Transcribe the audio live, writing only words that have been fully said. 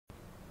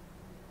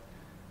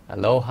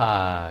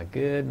Aloha,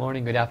 good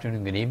morning, good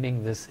afternoon, good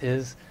evening. This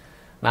is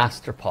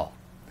Master Paul,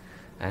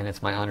 and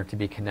it's my honor to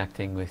be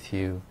connecting with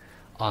you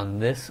on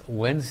this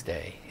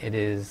Wednesday. It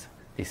is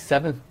the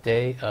 7th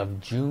day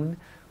of June.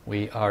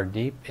 We are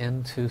deep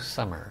into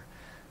summer.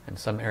 In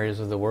some areas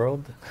of the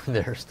world,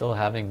 they're still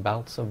having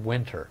bouts of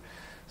winter.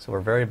 So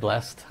we're very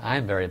blessed.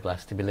 I'm very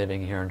blessed to be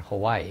living here in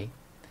Hawaii.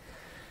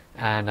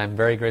 And I'm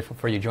very grateful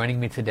for you joining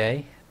me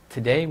today.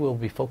 Today we'll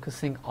be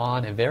focusing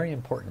on a very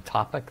important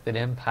topic that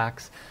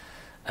impacts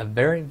a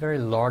very, very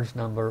large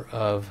number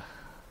of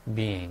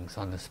beings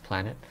on this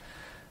planet.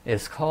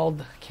 It's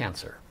called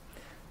cancer.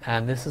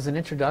 And this is an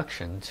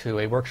introduction to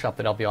a workshop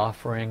that I'll be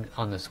offering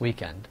on this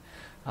weekend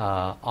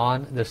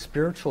on the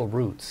spiritual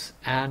roots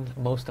and,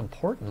 most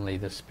importantly,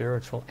 the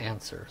spiritual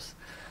answers.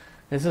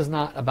 This is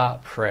not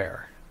about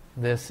prayer.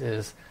 This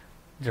is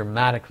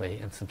dramatically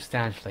and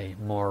substantially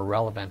more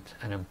relevant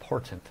and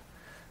important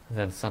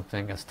than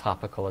something as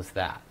topical as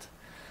that.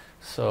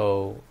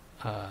 So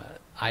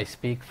I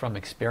speak from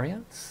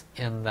experience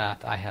in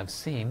that I have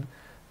seen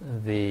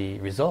the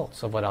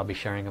results of what I'll be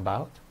sharing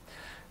about,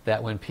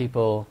 that when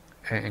people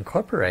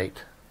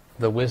incorporate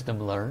the wisdom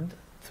learned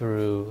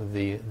through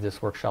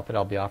this workshop that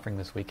I'll be offering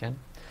this weekend,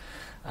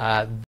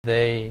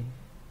 they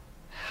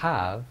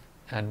have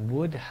and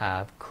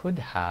could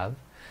have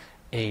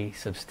a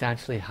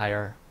substantially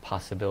higher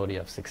possibility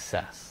of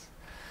success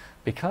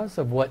because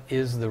of what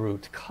is the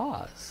root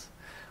cause.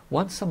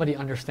 Once somebody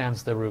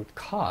understands the root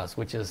cause,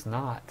 which is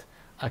not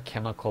a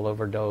chemical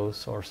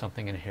overdose or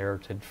something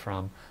inherited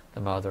from the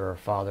mother or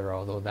father,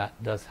 although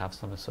that does have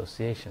some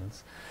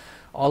associations,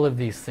 all of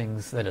these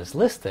things that is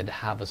listed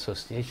have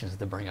associations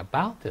to bring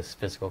about this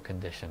physical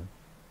condition.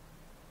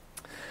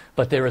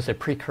 But there is a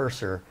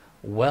precursor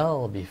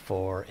well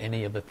before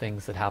any of the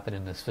things that happen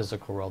in this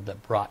physical world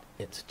that brought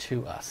it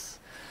to us.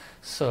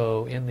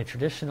 So in the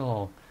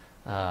traditional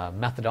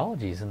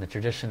methodologies, in the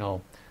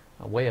traditional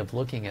way of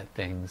looking at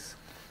things,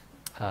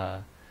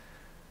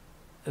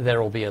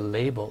 there will be a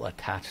label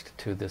attached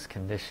to this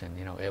condition.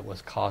 You know, it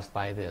was caused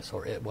by this,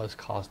 or it was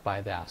caused by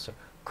that, so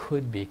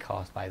could be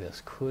caused by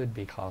this, could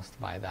be caused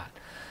by that.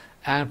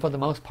 And for the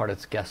most part,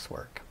 it's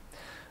guesswork.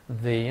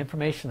 The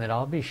information that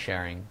I'll be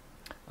sharing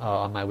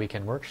on my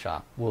weekend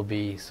workshop will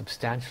be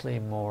substantially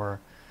more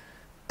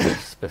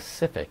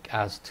specific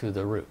as to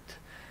the root.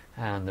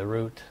 And the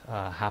root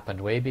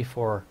happened way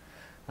before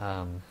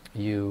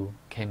you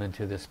came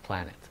into this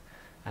planet.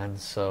 And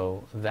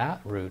so that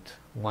root,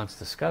 once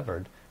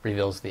discovered,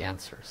 reveals the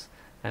answers.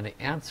 And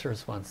the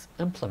answers, once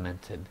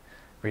implemented,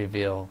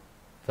 reveal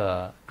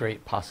the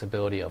great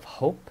possibility of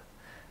hope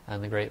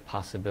and the great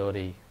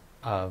possibility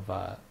of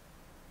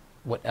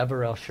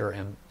whatever else you're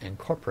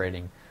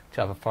incorporating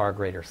to have a far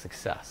greater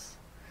success.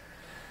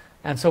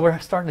 And so we're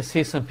starting to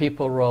see some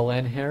people roll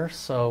in here.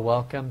 So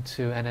welcome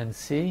to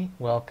NNC.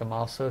 Welcome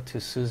also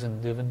to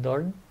Susan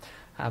Duvendorden.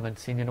 Haven't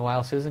seen you in a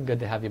while, Susan. Good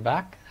to have you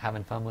back.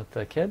 Having fun with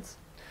the kids.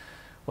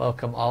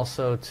 Welcome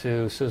also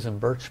to Susan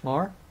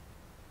Birchmore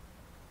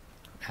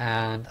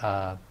and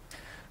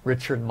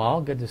Richard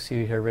Mall. Good to see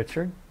you here,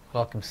 Richard.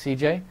 Welcome,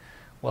 CJ.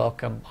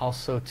 Welcome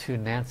also to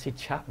Nancy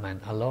Chapman.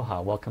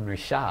 Aloha. Welcome,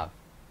 Rishav.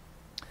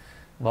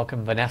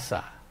 Welcome,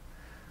 Vanessa.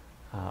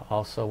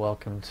 Also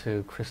welcome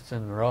to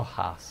Kristen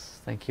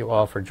Rojas. Thank you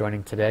all for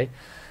joining today.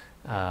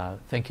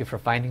 Thank you for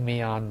finding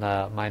me on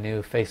my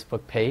new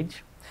Facebook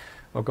page.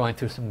 We're going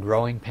through some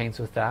growing pains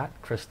with that.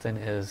 Kristen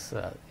is,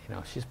 you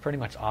know, she's pretty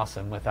much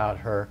awesome. Without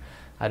her,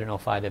 I don't know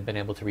if I'd have been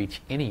able to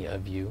reach any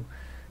of you.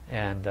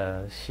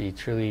 And she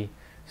truly,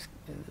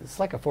 it's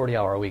like a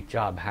 40-hour-a-week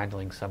job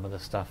handling some of the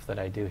stuff that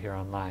I do here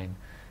online.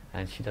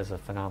 And she does a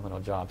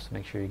phenomenal job, so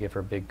make sure you give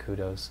her big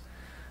kudos.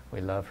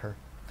 We love her.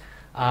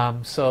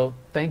 So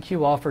thank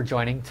you all for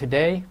joining.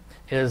 Today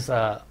is,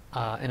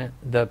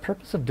 the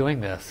purpose of doing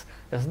this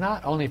is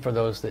not only for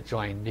those that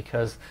join,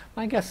 because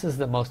my guess is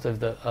that most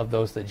of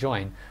those that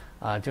join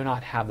do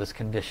not have this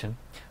condition,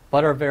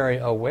 but are very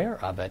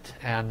aware of it.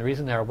 And the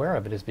reason they're aware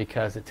of it is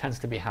because it tends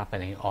to be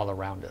happening all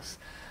around us.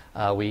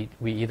 We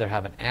either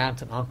have an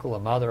aunt, an uncle, a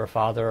mother, a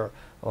father,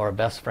 or a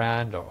best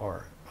friend,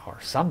 or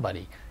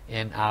somebody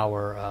in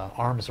our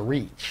arm's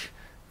reach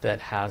that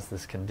has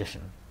this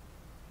condition.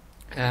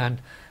 And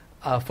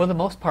for the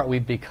most part, we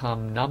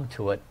become numb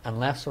to it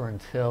unless or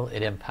until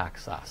it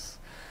impacts us.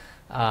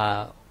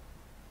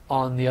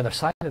 On the other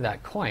side of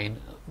that coin,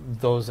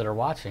 those that are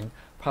watching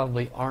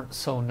probably aren't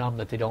so numb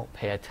that they don't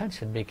pay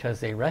attention, because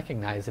they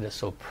recognize that it's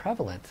so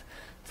prevalent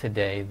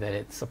today that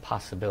it's a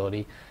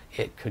possibility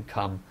it could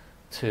come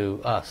to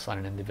us on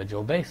an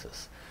individual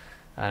basis.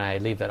 And I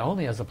leave that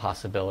only as a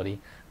possibility,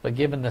 but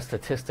given the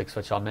statistics,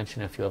 which I'll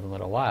mention a few of in a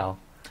little while,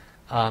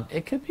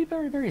 it could be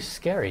very, very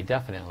scary,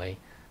 definitely,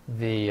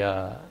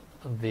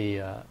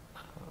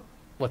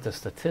 what the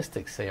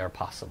statistics say are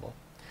possible.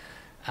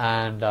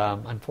 And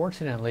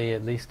unfortunately,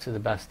 at least to the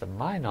best of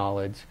my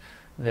knowledge,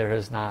 there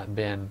has not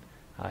been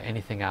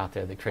anything out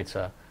there that creates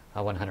a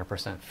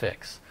 100%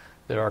 fix.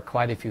 There are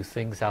quite a few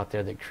things out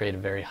there that create a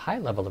very high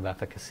level of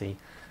efficacy,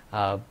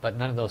 but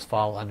none of those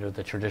fall under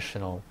the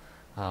traditional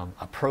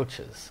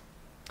approaches.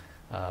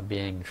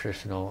 being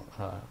traditional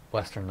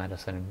Western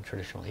medicine and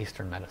traditional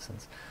Eastern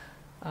medicines.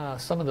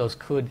 Some of those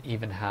could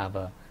even have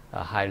a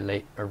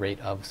rate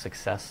of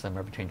success,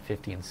 somewhere between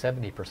 50 and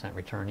 70%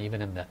 return,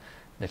 even in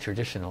the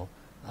traditional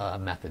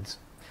methods.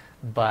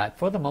 But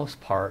for the most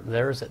part,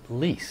 there's at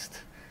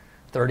least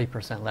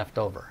 30% left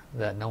over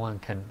that no one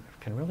can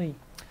really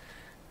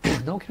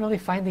no one can really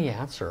find the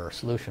answer or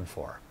solution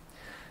for.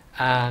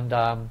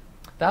 And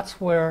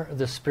that's where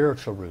the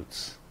spiritual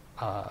roots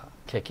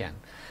kick in.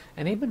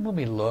 And even when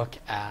we look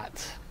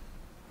at,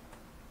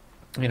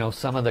 you know,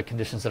 some of the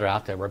conditions that are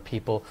out there where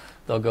people,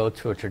 they'll go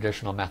to a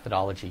traditional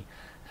methodology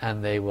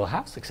and they will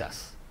have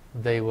success.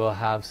 They will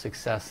have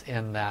success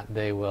in that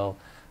they will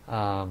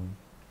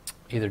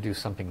either do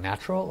something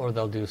natural, or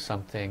they'll do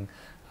something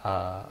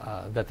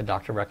that the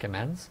doctor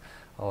recommends,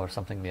 or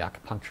something the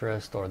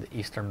acupuncturist or the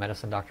Eastern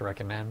medicine doctor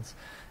recommends,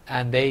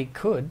 and they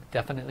could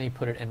definitely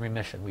put it in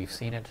remission. We've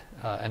seen it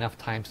enough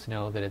times to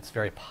know that it's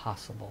very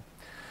possible.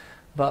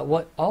 But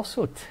what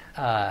also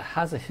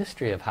has a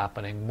history of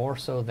happening more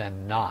so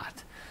than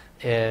not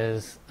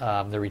is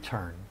the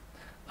return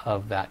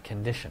of that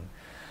condition.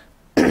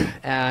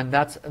 And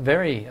that's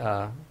very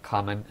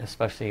common,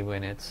 especially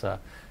when it's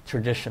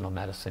traditional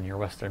medicine, your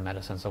Western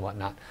medicines and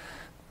whatnot.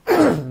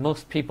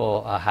 Most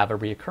people have a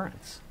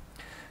reoccurrence.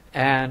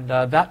 And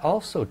that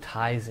also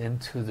ties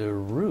into the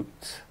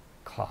root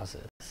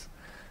causes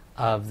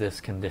of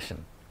this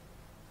condition.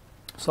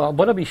 So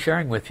what I'll be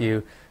sharing with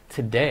you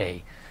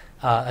today,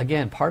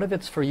 again, part of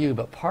it's for you,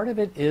 but part of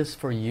it is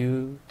for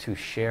you to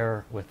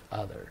share with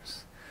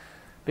others.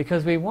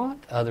 Because we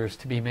want others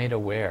to be made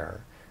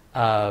aware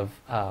of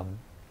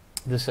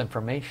this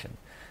information.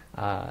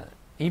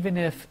 Even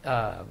if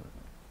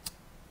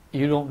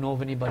you don't know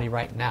of anybody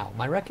right now,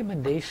 my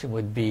recommendation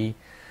would be,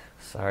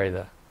 sorry,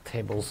 the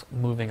table's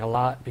moving a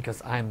lot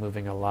because I'm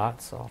moving a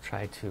lot, so I'll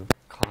try to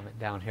calm it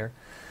down here.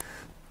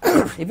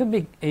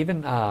 even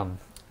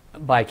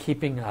by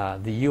keeping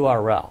the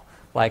URL,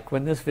 like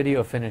when this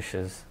video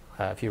finishes,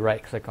 if you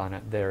right click on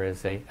it, there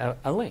is a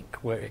link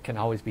where it can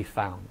always be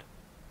found.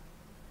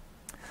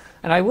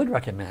 And I would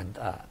recommend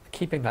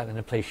keeping that in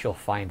a place you'll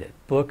find it.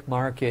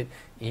 Bookmark it,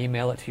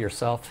 email it to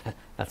yourself.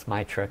 That's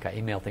my trick. I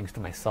email things to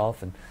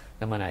myself, and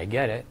then when I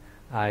get it,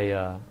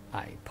 I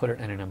put it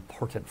in an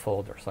important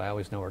folder, so I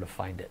always know where to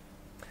find it.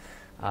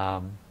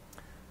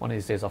 One of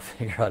these days I'll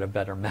figure out a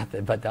better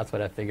method, but that's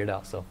what I figured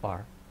out so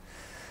far.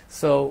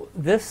 So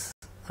this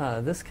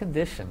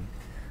condition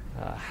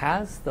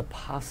has the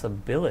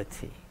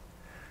possibility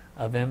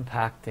of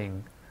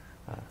impacting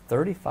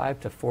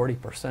 35 to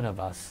 40% of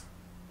us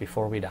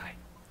before we die.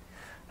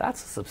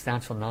 That's a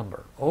substantial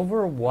number.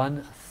 Over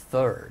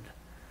 1/3,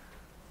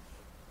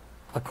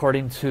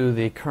 according to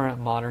the current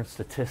modern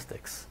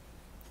statistics,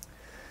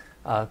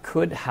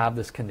 could have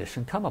this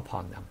condition come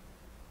upon them.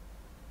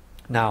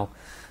 Now,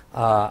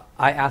 I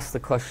asked the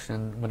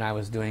question when I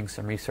was doing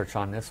some research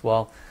on this,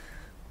 well,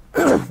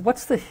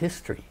 what's the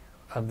history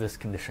of this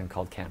condition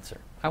called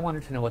cancer? I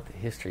wanted to know what the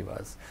history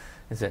was.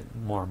 Is it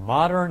more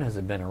modern? Has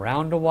it been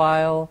around a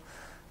while?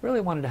 Really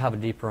wanted to have a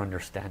deeper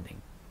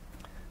understanding.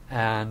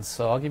 And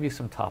so I'll give you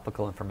some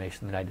topical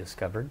information that I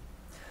discovered.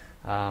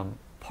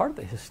 Part of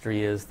the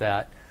history is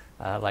that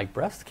like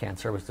breast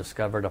cancer was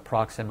discovered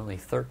approximately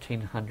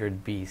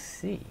 1300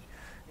 BC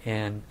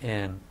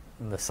in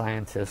the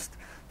scientists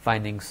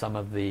finding some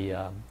of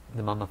the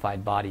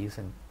mummified bodies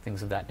and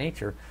things of that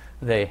nature.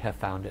 They have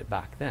found it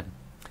back then,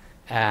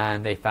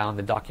 and they found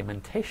the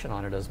documentation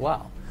on it as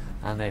well,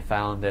 and they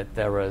found that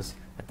there was,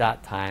 at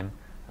that time,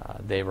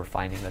 they were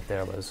finding that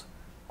there was,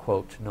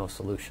 quote, no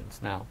solutions.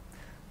 Now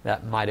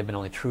that might have been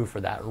only true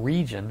for that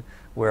region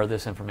where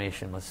this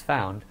information was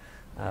found.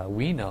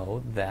 We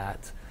know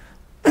that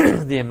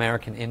the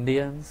American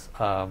Indians,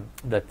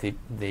 that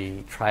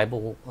the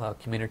tribal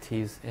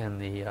communities in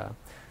the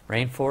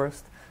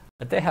rainforest,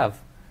 that they have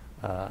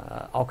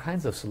all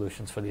kinds of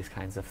solutions for these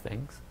kinds of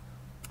things.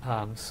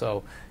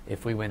 So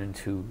if we went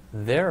into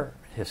their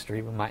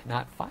history, we might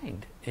not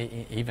find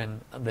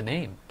even the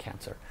name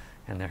cancer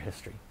in their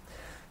history.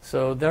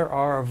 So there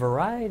are a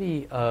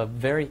variety of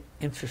very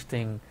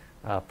interesting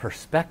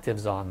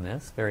perspectives on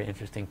this, very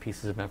interesting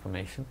pieces of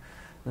information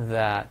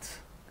that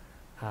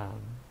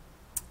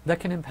that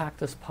can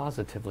impact us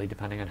positively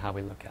depending on how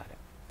we look at it.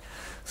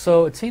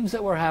 So it seems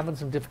that we're having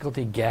some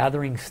difficulty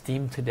gathering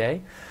steam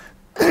today.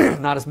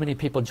 Not as many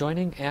people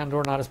joining, and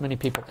or not as many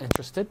people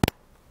interested.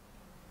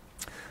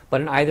 But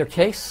in either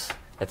case,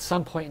 at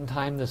some point in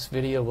time this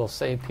video will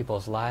save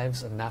people's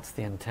lives, and that's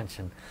the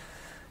intention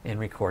in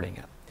recording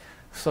it.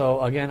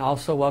 So again,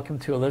 also welcome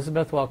to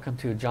Elizabeth, welcome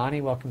to Johnny,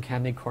 welcome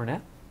Candy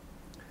Cornett.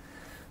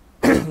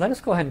 Let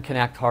us go ahead and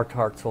connect heart to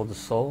heart, soul to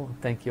soul.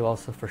 Thank you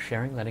also for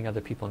sharing, letting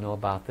other people know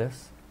about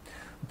this.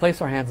 We'll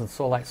place our hands in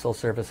soul light, soul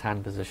service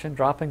hand position,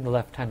 dropping the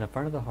left hand in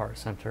front of the heart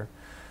center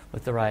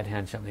with the right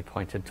hand gently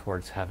pointed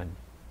towards heaven.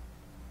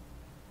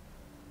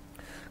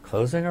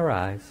 Closing our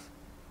eyes,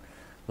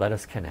 let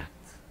us connect.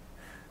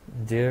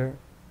 Dear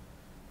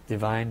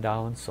Divine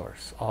Tao and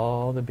Source,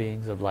 all the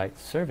beings of light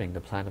serving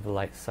the planet of the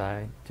light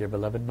side, dear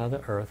beloved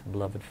Mother Earth,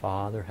 beloved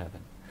Father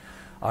Heaven,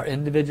 our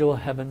individual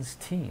heavens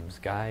teams,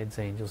 guides,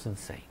 angels, and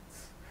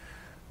saints.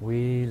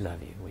 We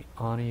love you. We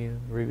honor you.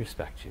 We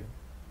respect you.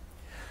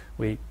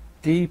 We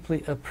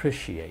deeply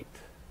appreciate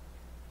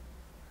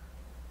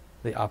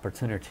the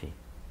opportunity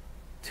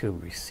to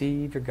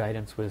receive your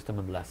guidance, wisdom,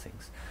 and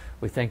blessings.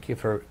 We thank you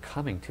for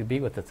coming to be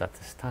with us at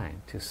this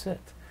time, to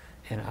sit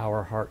in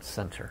our heart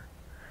center.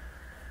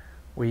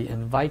 We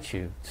invite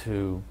you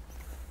to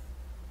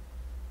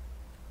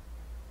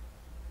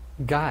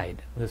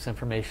guide this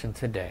information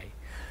today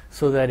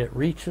so that it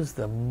reaches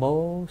the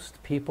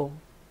most people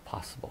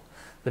possible,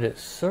 that it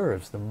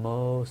serves the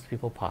most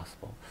people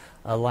possible,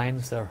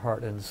 aligns their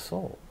heart and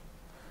soul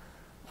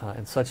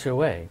in such a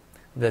way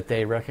that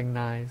they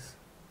recognize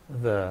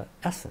the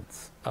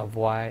essence of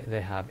why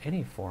they have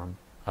any form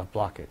of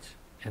blockage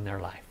in their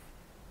life.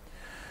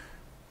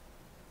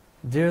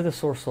 Dear the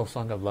Source Soul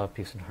Song of Love,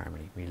 Peace and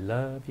Harmony, we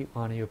love you,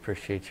 honor you,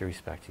 appreciate you,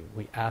 respect you.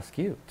 We ask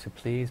you to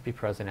please be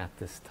present at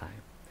this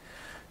time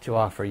to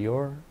offer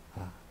your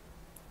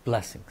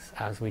blessings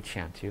as we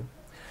chant you.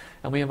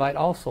 And we invite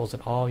all souls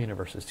in all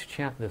universes to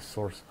chant this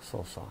Source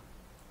Soul Song.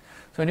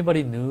 So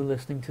anybody new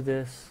listening to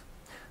this,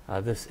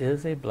 this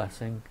is a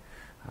blessing.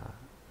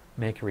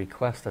 Make a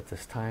request at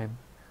this time.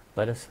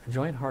 Let us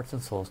join hearts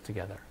and souls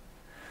together.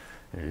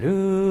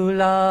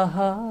 Lula,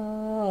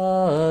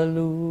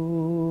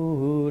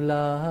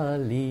 lula,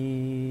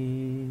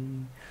 li.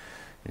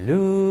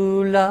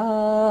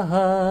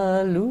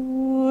 Lula,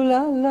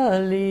 lula, la,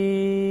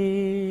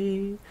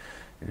 li.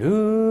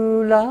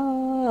 Lula,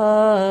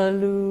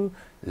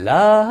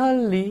 lula,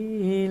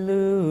 li,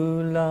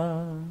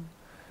 lula.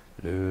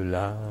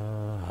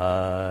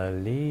 Lula,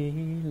 li,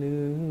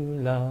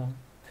 lula.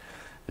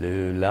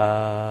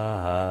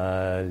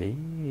 Lula, li,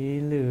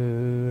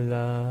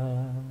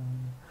 lula.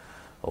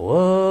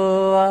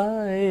 我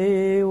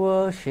爱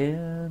我心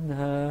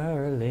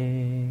儿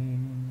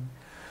灵，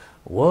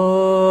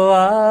我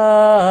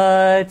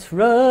爱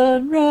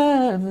纯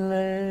然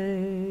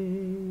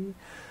泪，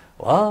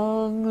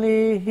望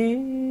里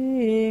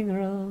形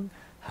容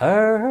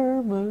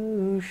和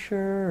睦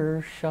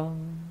世上，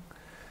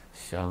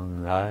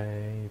相爱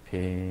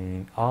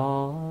平安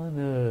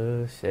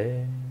和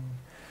谐，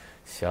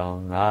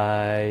相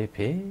爱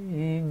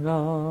平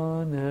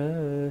安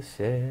和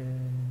谐。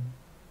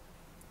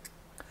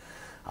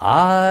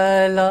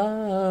I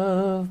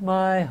love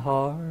my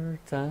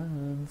heart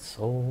and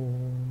soul.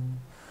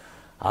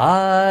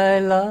 I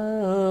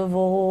love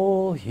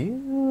all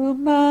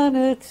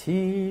humanity.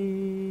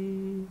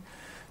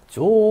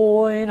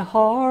 Join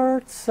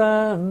hearts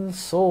and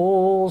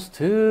souls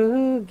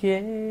together.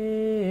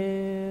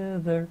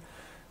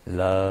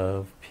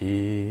 Love,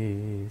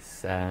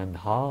 peace and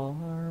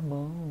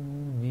harmony.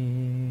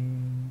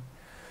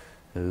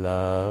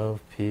 Love,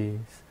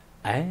 peace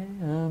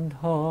and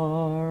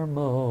harmony.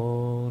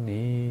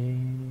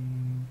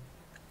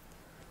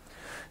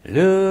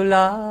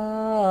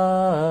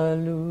 Lula,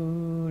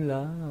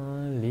 lula,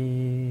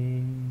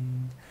 li.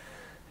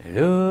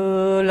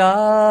 Lula,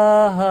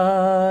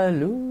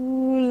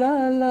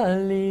 lula, la,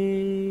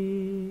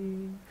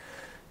 li.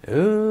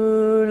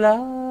 Lula,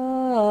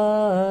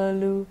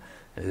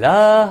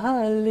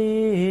 lula,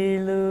 li,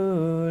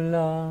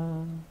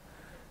 lula.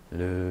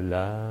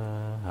 Lula,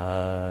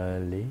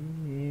 li.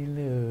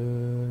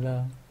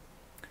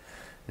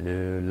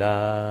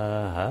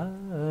 Lula,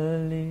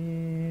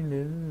 li,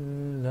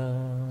 lula.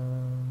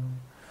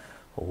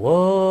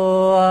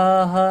 我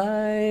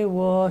爱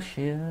我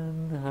心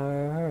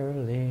儿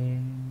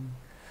灵，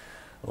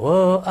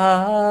我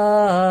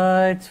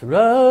爱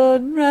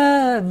纯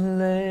然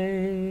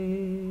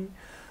泪，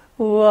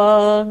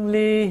望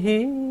里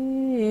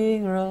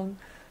形容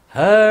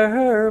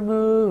和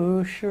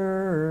睦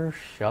世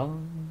上，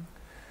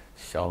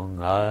相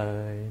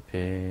爱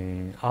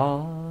平安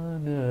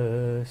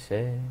和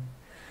谐。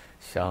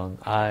相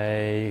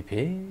爱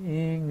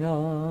平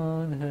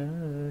安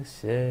和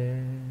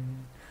谐。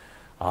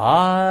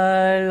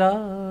I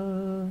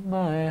love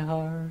my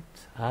heart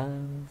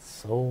and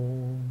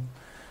soul.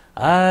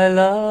 I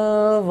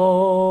love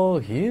all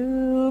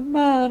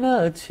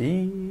humanity.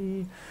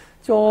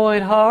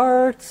 Join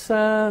hearts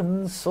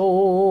and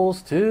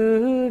souls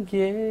together.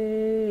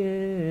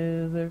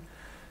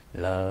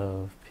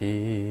 Love,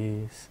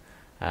 peace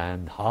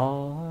and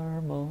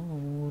harmony.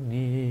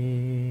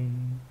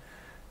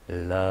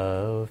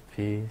 Love,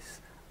 peace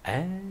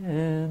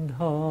and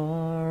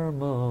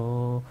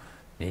harmony.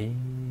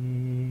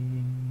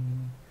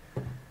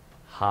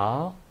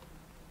 好，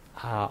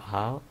好，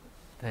好。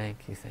Thank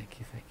you, thank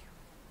you, thank you.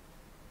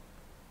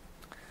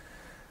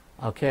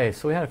 Okay,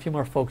 so we had a few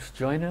more folks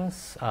join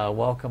us.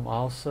 Welcome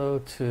also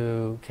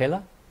to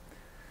Kayla.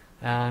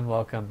 And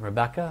welcome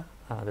Rebecca.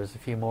 There's a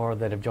few more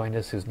that have joined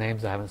us whose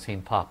names I haven't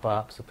seen pop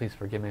up, so please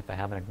forgive me if I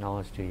haven't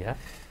acknowledged you yet.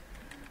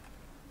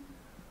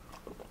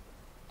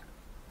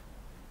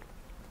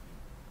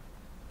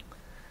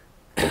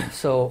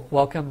 So,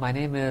 welcome. My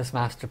name is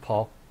Master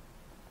Paul,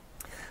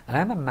 and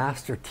I'm a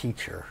master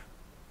teacher,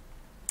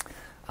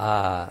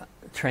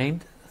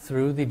 trained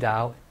through the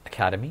Tao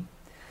Academy,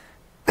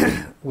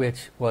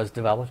 which was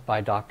developed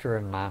by Dr.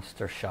 and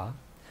Master Sha,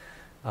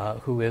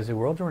 who is a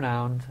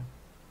world-renowned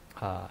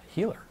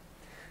healer.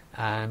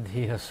 And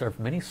he has served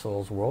many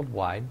souls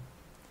worldwide.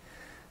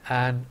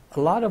 And a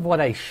lot of what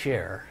I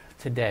share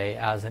today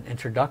as an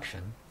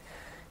introduction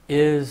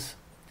is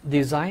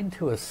designed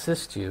to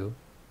assist you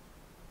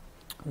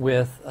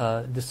with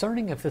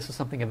discerning if this is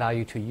something of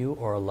value to you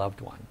or a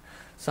loved one,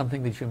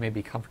 something that you may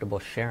be comfortable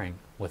sharing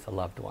with a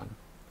loved one.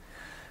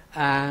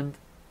 And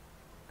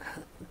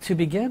to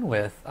begin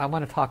with, I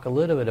want to talk a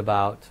little bit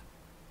about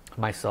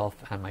myself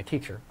and my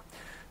teacher,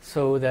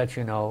 so that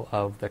you know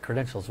of the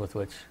credentials with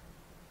which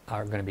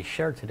are going to be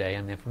shared today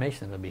and the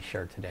information that will be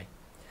shared today.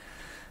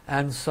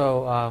 And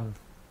so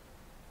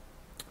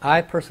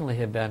I personally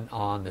have been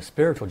on the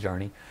spiritual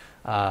journey,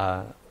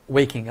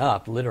 waking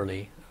up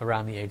literally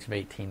around the age of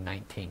 18,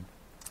 19.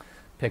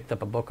 Picked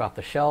up a book off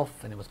the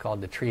shelf, and it was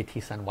called The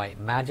Treatise on White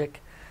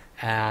Magic.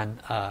 And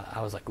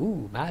I was like,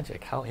 ooh,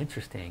 magic, how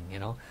interesting, you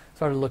know.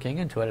 Started looking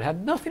into it. It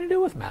had nothing to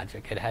do with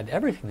magic. It had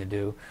everything to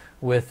do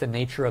with the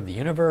nature of the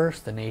universe,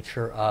 the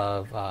nature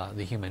of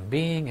the human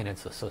being and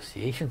its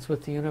associations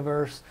with the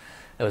universe.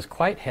 It was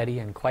quite heady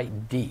and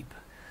quite deep.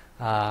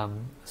 So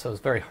it was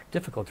very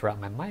difficult to wrap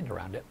my mind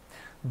around it.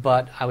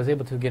 But I was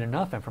able to get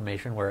enough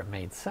information where it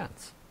made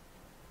sense.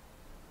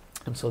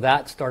 And so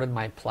that started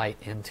my plight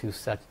into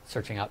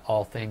searching out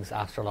all things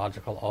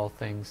astrological, all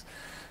things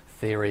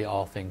theory,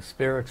 all things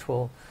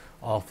spiritual,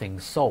 all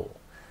things soul.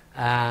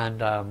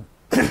 And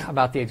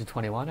about the age of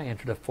 21, I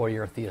entered a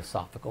 4-year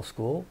theosophical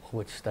school,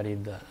 which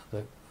studied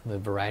the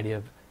variety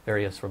of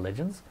various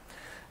religions,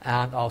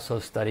 and also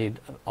studied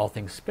all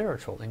things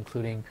spiritual,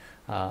 including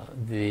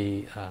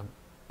the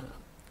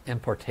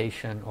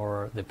importation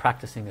or the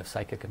practicing of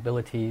psychic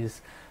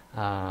abilities,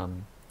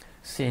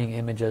 seeing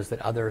images that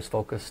others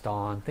focused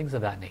on, things of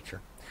that nature.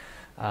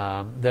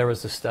 There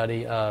was a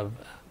study of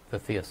the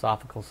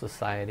Theosophical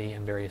Society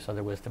and various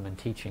other wisdom and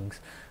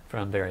teachings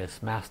from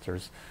various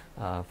masters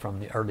from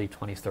the early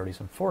 20s, 30s,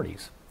 and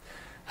 40s.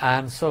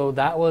 And so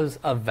that was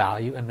of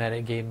value, in that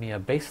it gave me a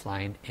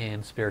baseline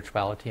in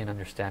spirituality and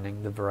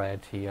understanding the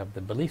variety of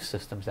the belief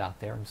systems out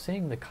there and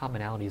seeing the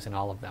commonalities in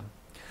all of them.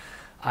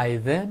 I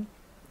then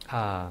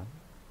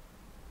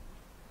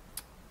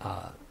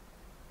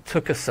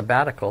took a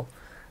sabbatical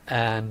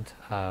and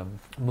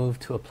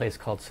moved to a place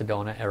called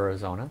Sedona,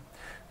 Arizona,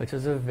 which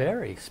is a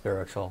very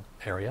spiritual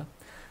area,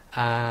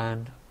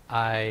 and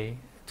I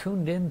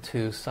tuned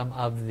into some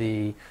of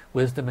the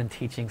wisdom and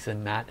teachings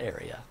in that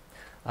area.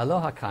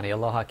 Aloha Connie,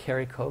 aloha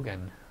Carrie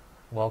Kogan,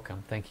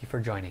 welcome, thank you for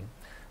joining.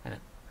 And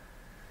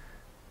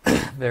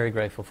very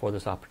grateful for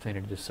this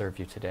opportunity to serve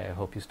you today. I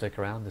hope you stick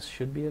around. This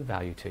should be of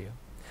value to you.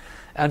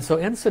 And so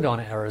in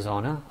Sedona,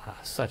 Arizona,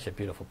 such a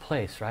beautiful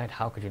place, right?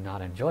 How could you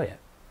not enjoy it?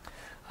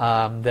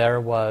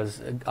 There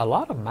was a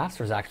lot of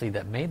masters actually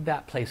that made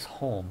that place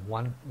home.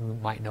 One you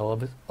might know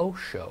of is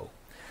Osho.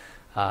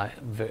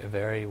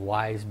 Very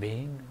wise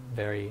being,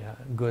 very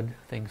good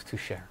things to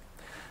share.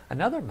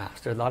 Another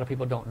master a lot of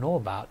people don't know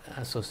about,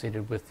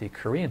 associated with the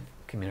Korean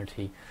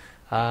community,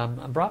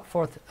 brought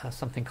forth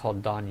something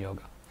called Dawn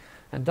Yoga.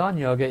 And Dawn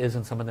Yoga is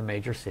in some of the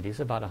major cities,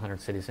 about 100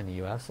 cities in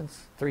the US and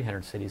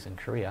 300 cities in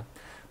Korea.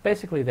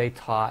 Basically they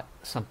taught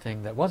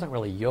something that wasn't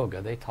really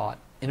yoga, they taught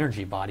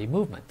energy body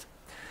movement.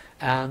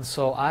 And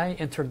so I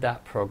entered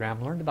that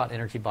program, learned about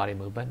energy body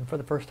movement, and for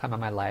the first time in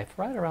my life,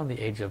 right around the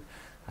age of,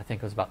 I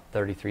think it was about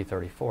 33,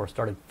 34,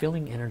 started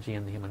feeling energy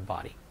in the human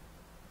body.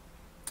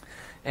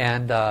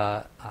 And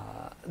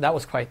that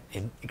was quite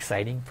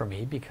exciting for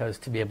me, because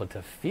to be able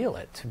to feel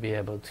it, to be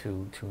able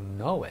to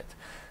know it,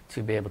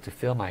 to be able to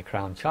feel my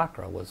crown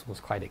chakra was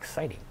quite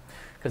exciting,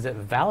 because it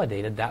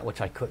validated that which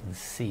I couldn't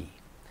see.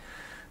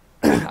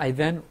 I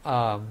then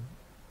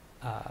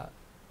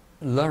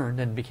learned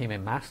and became a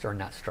master in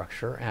that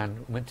structure,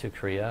 and went to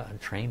Korea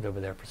and trained over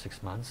there for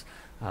 6 months,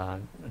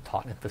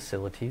 taught in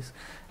facilities,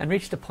 and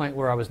reached a point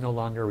where I was no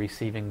longer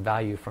receiving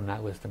value from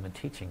that wisdom and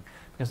teaching,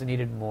 because I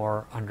needed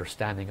more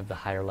understanding of the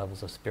higher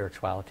levels of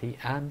spirituality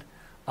and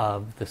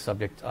of the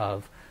subject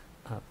of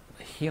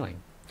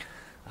healing.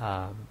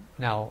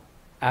 Now,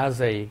 as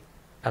the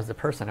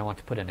person, I want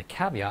to put in a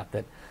caveat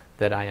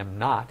that I am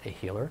not a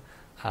healer.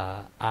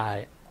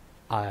 I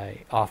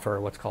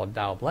offer what's called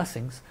Tao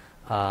blessings,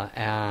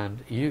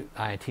 and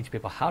I teach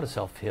people how to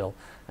self-heal.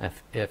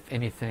 If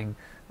anything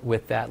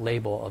with that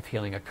label of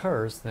healing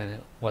occurs, then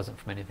it wasn't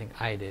from anything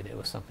I did, it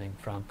was something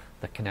from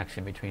the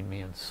connection between me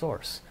and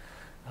Source.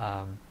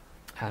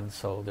 And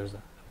so there's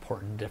an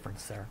important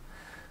difference there.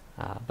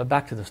 But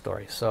back to the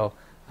story. So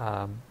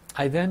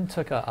I then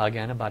took,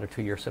 again, about a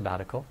 2-year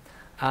sabbatical,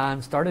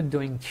 and started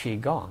doing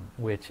Qigong,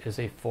 which is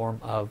a form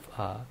of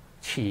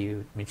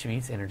Qi, which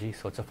means energy,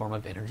 so it's a form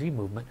of energy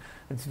movement.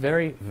 It's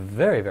very,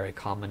 very, very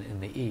common in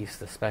the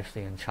East,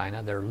 especially in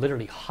China. There are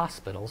literally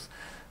hospitals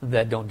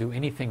that don't do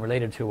anything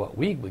related to what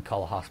we would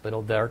call a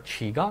hospital. They're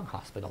Qigong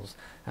hospitals,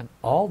 and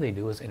all they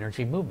do is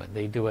energy movement.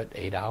 They do it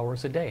 8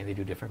 hours a day. They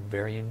do different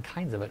varying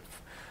kinds of it,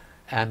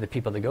 and the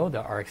people that go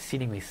there are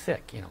exceedingly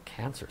sick, you know,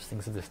 cancers,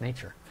 things of this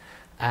nature.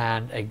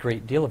 and a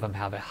great deal of them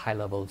have a high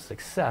level of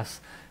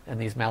success, and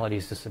these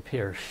maladies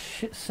disappear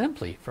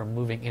simply from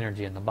moving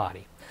energy in the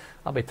body.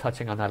 I'll be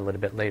touching on that a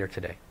little bit later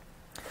today.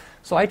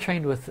 So I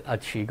trained with a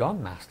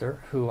Qigong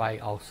master, who I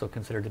also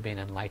consider to be an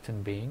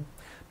enlightened being,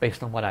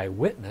 based on what I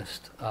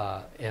witnessed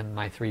in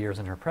my 3 years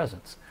in her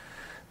presence.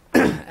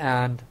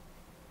 And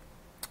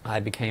I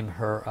became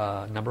her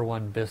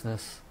 #1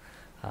 business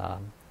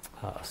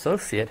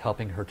associate,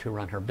 helping her to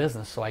run her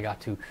business. So I got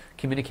to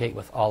communicate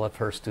with all of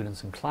her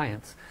students and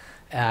clients,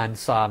 and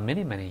saw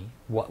many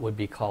what would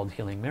be called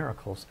healing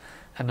miracles,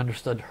 and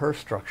understood her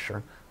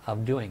structure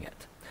of doing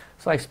it.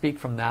 So I speak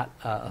from that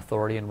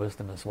authority and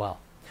wisdom as well.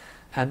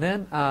 And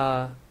then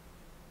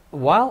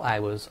while I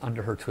was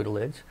under her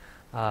tutelage,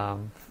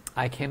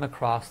 I came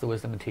across the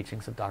wisdom and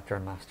teachings of Dr.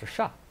 and Master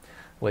Sha,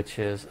 which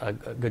is a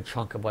good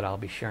chunk of what I'll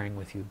be sharing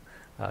with you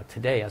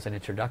today as an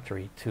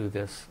introductory to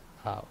this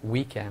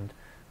weekend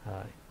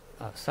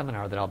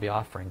seminar that I'll be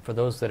offering. For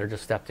those that are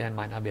just stepped in,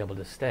 might not be able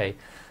to stay,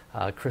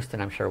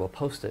 Kristen, I'm sure, will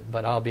post it,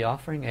 but I'll be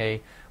offering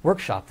a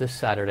workshop this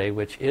Saturday,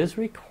 which is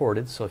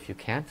recorded, so if you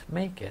can't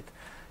make it,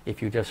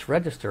 if you just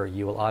register,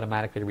 you will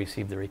automatically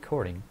receive the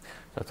recording.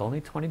 So it's only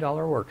a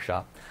 $20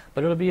 workshop,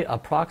 but it'll be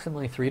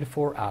approximately 3 to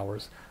 4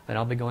 hours, and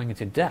I'll be going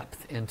into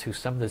depth into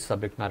some of the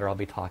subject matter I'll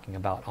be talking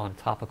about on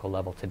topical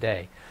level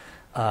today,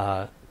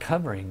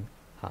 covering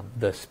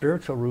the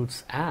spiritual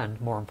roots and,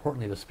 more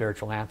importantly, the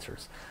spiritual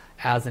answers.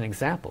 As an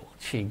example,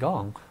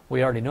 Qigong,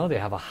 we already know they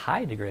have a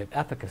high degree of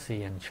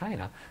efficacy in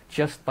China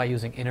just by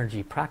using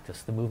energy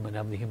practice, the movement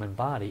of the human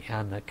body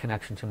and the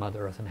connection to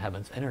Mother Earth and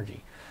Heaven's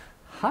energy.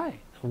 High,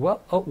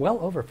 well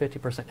over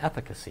 50%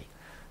 efficacy.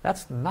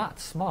 That's not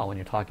small when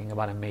you're talking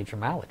about a major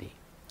malady.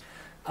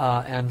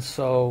 And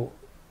so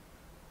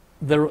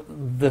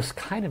this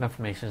kind of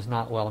information is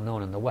not well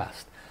known in the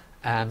West.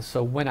 And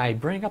so when I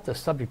bring up the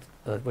subject,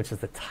 which is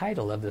the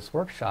title of this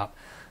workshop,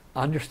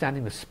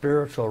 understanding the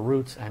spiritual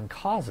roots and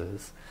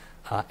causes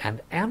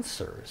and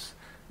answers,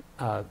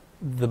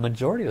 the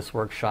majority of this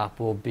workshop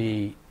will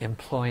be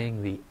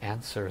employing the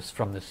answers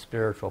from the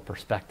spiritual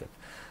perspective,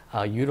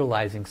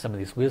 utilizing some of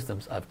these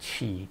wisdoms of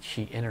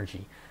chi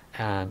energy,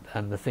 and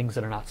the things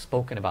that are not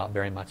spoken about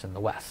very much in the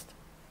West.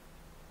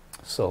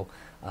 So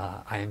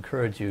I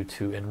encourage you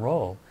to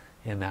enroll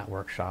in that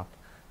workshop.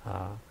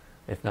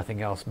 If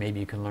nothing else, maybe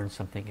you can learn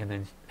something,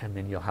 and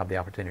then you'll have the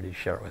opportunity to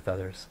share it with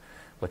others,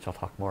 which I'll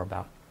talk more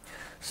about.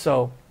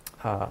 So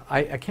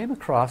I came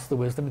across the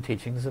wisdom and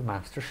teachings of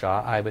Master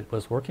Sha. I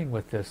was working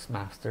with this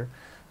master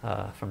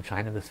from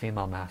China, this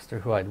female master,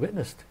 who I'd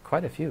witnessed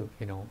quite a few,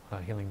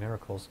 healing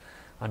miracles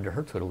under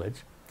her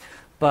tutelage.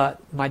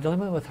 But my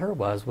dilemma with her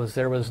was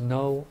there was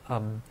no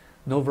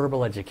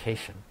verbal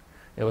education.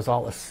 It was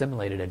all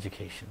assimilated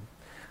education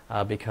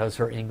because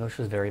her English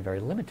was very, very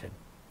limited.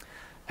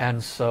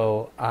 And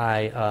so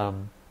I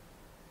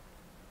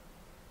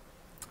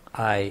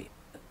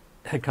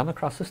had come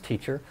across this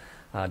teacher,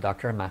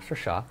 Dr. and Master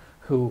Sha,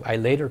 who I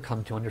later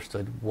come to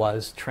understood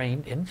was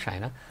trained in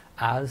China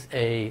as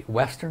a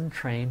Western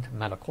trained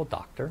medical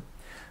doctor.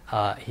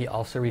 He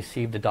also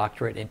received a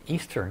doctorate in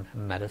Eastern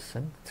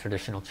medicine,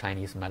 traditional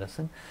Chinese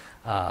medicine,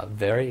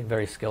 very,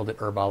 very skilled at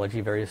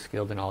herbology, very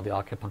skilled in all the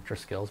acupuncture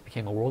skills,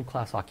 became a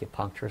world-class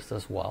acupuncturist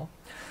as well.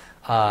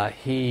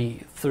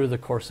 He, through the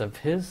course of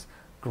his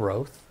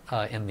growth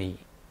in the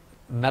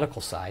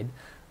medical side,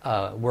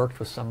 worked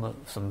with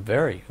some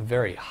very,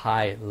 very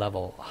high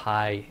level,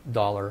 high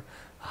dollar,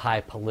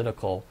 high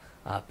political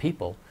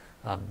people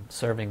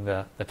serving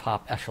the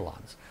top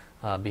echelons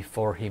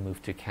before he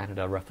moved to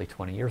Canada roughly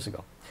 20 years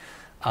ago.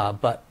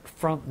 But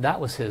that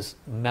was his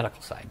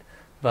medical side.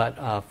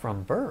 But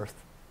from birth,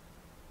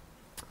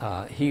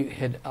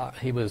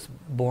 he was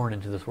born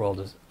into this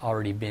world as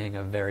already being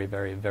a very,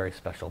 very, very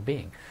special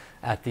being.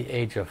 At the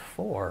age of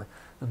 4,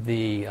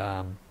 the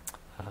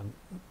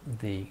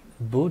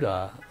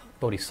Buddha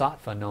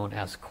Bodhisattva known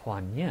as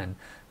Kuan Yin,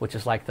 which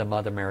is like the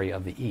Mother Mary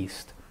of the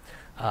East,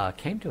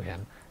 came to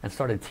him and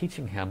started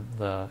teaching him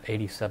the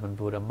 87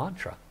 Buddha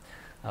mantra,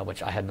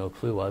 which I had no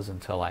clue was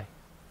until I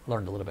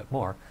learned a little bit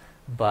more.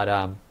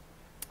 But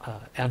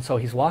and so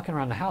he's walking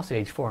around the house at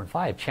age 4 and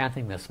 5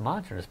 chanting this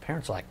mantra, and his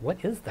parents are like,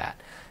 what is that?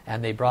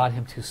 And they brought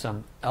him to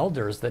some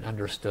elders that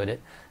understood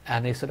it,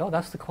 and they said, oh,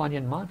 that's the Kuan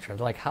Yin mantra.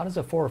 They're like, how does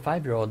a 4 or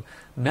 5-year-old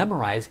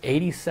memorize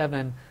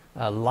 87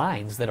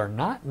 lines that are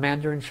not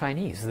Mandarin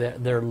Chinese?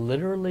 They're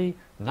literally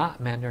not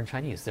Mandarin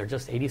Chinese. They're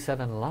just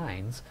 87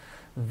 lines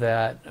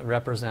that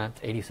represent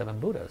 87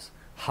 Buddhas.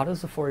 How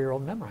does a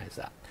 4-year-old memorize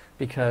that?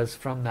 Because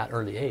from that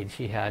early age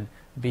he had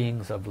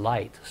beings of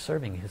light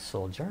serving his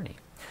soul journey.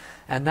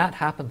 And that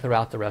happened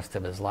throughout the rest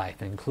of his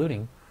life,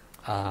 including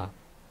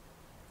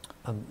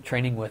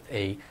training with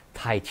a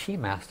Tai Chi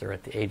master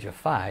at the age of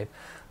 5.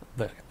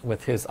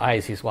 With his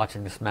eyes he's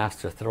watching this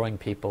master throwing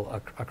people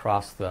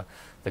across the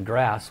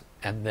grass,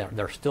 and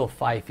they're still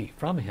 5 feet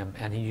from him,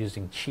 and he's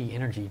using chi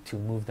energy to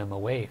move them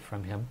away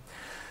from him.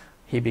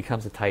 He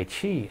becomes a Tai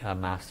Chi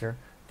master.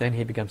 Then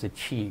he becomes a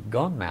Qi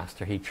Gong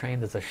master. He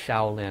trained as a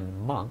Shaolin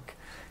monk.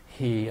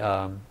 He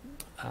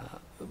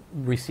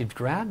received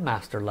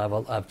Grandmaster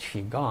level of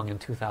Qigong in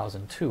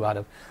 2002. Out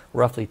of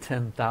roughly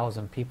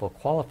 10,000 people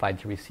qualified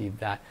to receive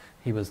that,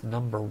 he was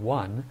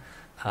 #1.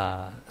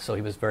 So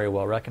he was very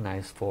well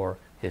recognized for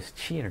his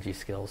Qi energy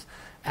skills.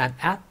 And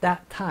at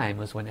that time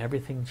was when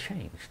everything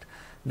changed.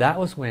 That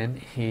was when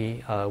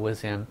he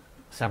was in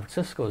San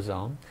Francisco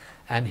zone,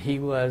 and he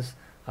was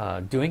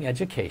doing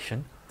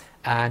education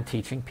and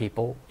teaching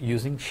people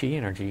using Qi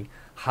energy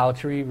how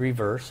to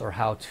reverse, or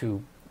how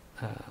to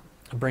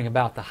bring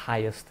about the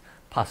highest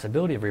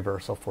possibility of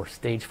reversal for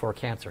stage 4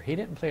 cancer. He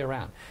didn't play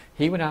around.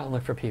 He went out and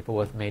looked for people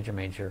with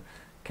major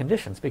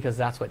conditions, because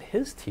that's what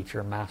his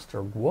teacher,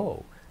 Master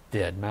Guo,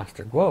 did.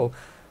 Master Guo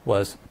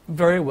was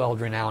very well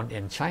renowned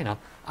in China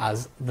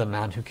as the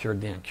man who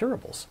cured the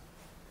incurables,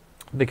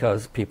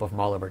 because people from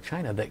all over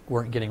China that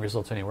weren't getting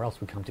results anywhere else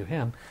would come to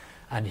him,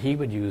 and he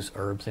would use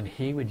herbs, and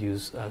he would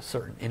use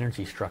certain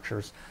energy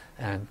structures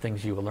and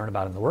things you will learn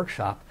about in the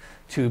workshop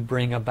to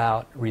bring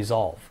about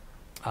resolve.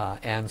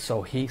 And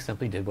so he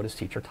simply did what his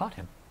teacher taught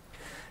him.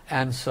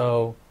 And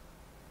so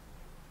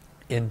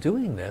in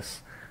doing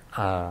this,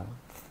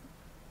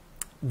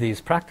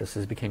 these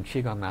practices became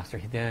Qigong Master.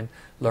 He then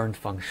learned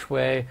Feng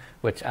Shui,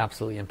 which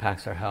absolutely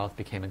impacts our health,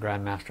 became a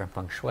Grand Master in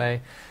Feng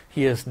Shui.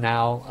 He is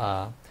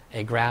now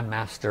a Grand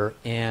Master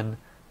in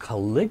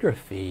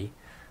calligraphy.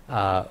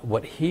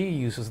 What he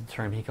uses the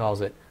term, he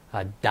calls it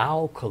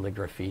Tao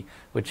calligraphy,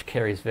 which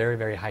carries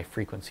very high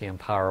frequency and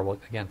power. We'll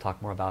again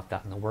talk more about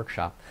that in the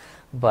workshop.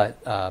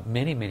 But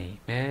many,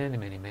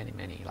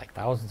 like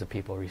thousands of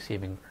people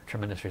receiving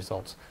tremendous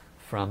results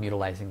from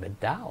utilizing the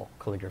Tao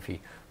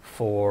calligraphy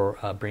for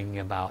bringing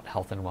about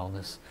health and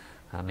wellness,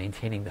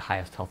 maintaining the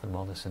highest health and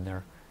wellness in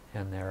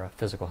their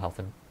physical health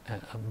and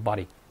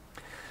body.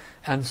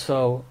 And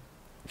so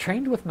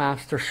trained with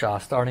Master Sha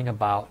starting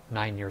about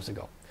 9 years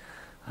ago.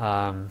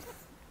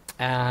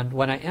 And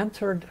when I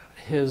entered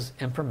his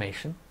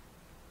information,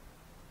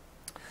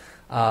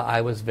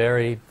 I was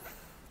very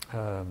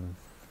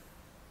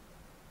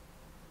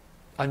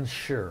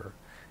unsure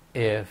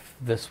if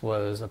this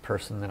was a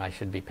person that I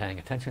should be paying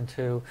attention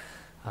to.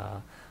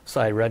 So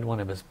I read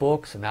one of his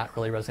books, and that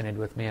really resonated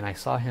with me, and I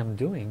saw him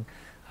doing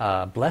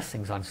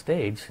blessings on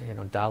stage,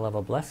 Tao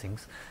level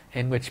blessings,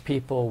 in which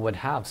people would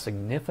have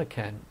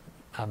significant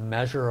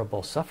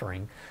measurable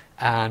suffering,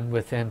 and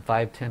within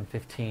 5, 10,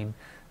 15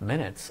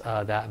 minutes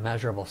that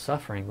measurable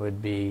suffering would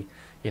be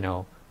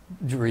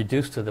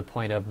reduced to the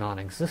point of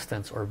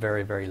non-existence or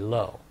very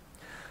low.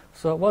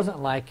 So it wasn't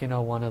like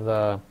one of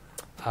the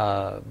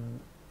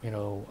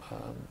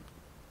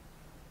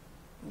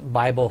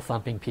Bible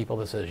thumping people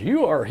that says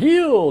you are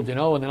healed, and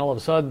then all of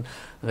a sudden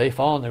they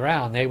fall on the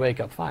ground, they wake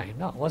up fine.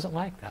 No, it wasn't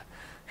like that.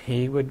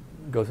 He would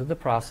go through the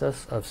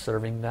process of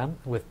serving them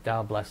with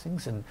Tao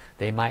blessings, and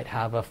they might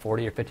have a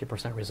 40 or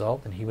 50%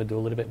 result, and he would do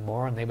a little bit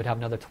more, and they would have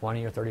another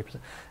 20 or 30%,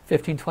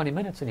 15, 20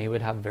 minutes, and he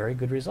would have very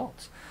good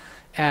results.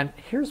 And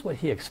here's what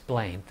he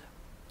explained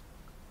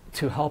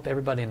to help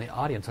everybody in the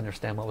audience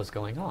understand what was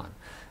going on.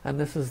 And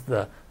this is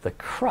the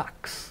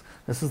crux.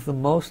 This is the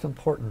most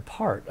important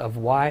part of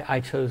why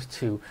I chose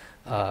to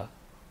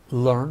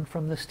learn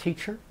from this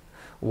teacher,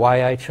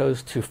 why I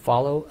chose to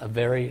follow a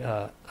very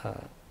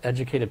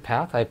educated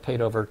path. I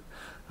paid over,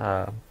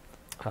 well,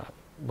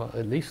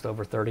 at least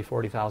over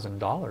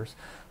 $30,000-$40,000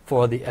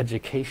 for the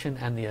education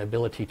and the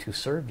ability to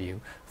serve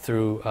you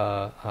through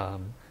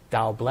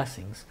Tao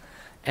blessings.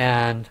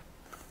 And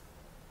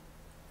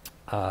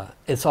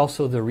it's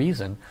also the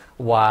reason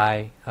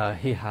why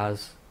he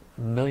has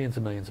millions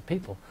and millions of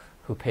people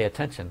who pay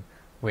attention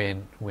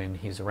when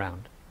he's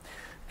around.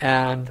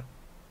 And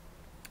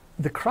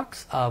the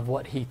crux of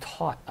what he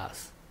taught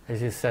us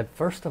is he said,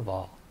 first of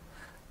all,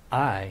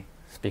 I,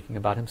 speaking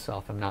about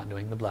himself, am not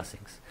doing the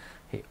blessings.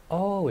 He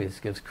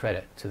always gives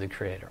credit to the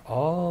Creator,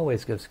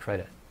 always gives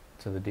credit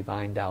to the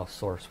divine Tao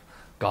Source,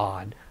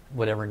 God,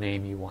 whatever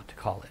name you want to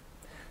call it.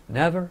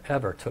 Never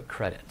ever took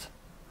credit.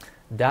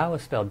 Tao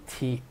is spelled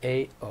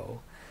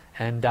T-A-O,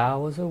 and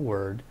Tao is a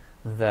word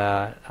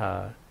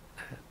that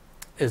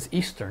is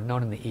Eastern,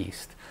 known in the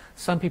East.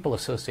 Some people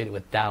associate it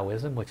with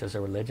Taoism, which is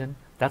a religion.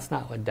 That's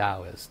not what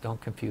Tao is.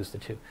 Don't confuse the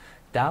two.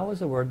 Tao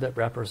is a word that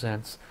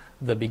represents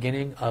the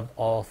beginning of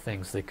all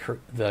things,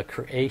 the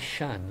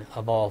creation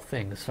of all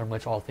things, from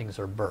which all things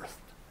are birthed.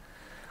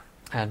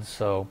 And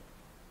so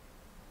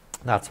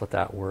that's what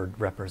that word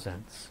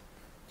represents.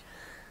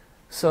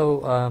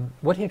 So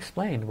what he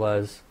explained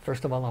was,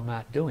 first of all, I'm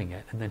not doing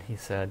it. And then he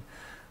said,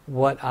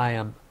 what I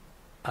am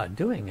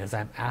doing is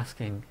I'm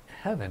asking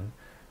heaven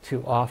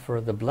to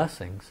offer the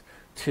blessings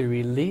to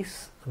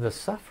release the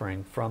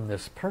suffering from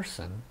this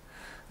person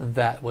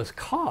that was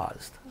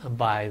caused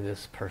by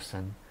this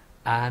person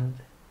and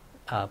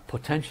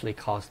potentially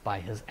caused by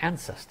his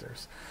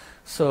ancestors.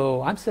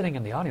 So I'm sitting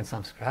in the audience,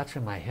 I'm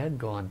scratching my head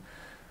going,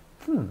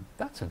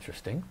 that's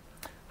interesting.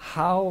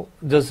 How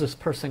does this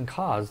person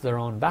cause their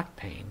own back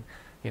pain?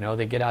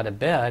 They get out of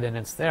bed and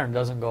it's there and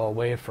doesn't go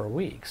away for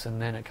weeks,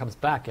 and then it comes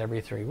back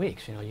every 3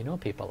 weeks. You know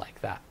people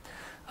like that.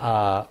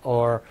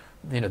 Or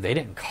you know, they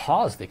didn't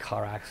cause the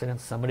car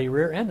accident, somebody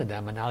rear-ended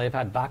them, and now they've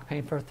had back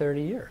pain for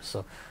 30 years.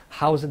 So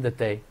how is it that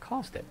they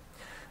caused it?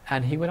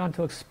 And he went on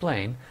to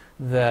explain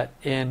that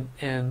in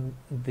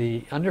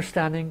the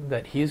understanding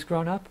that he's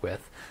grown up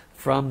with,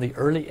 from the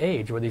early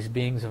age where these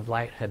beings of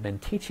light had been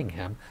teaching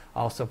him,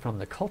 also from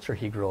the culture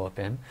he grew up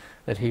in,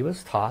 that he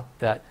was taught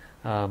that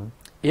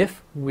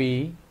if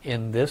we,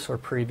 in this or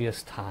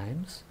previous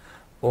times,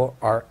 or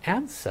our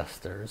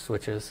ancestors,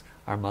 which is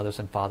our mothers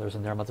and fathers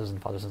and their mothers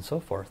and fathers and so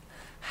forth,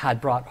 had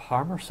brought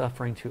harm or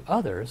suffering to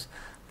others,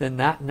 then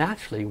that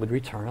naturally would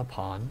return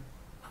upon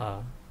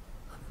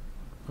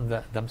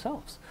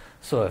themselves.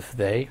 So if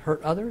they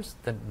hurt others,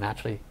 then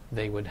naturally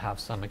they would have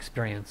some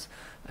experience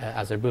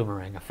as a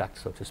boomerang effect,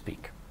 so to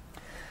speak.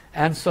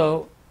 And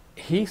so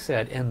he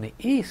said in the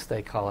East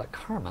they call it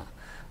karma.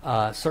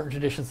 Certain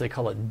traditions they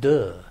call it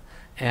duh.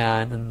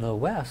 And in the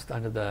West,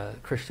 under the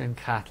Christian,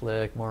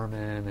 Catholic,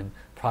 Mormon, and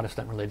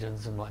Protestant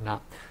religions and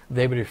whatnot,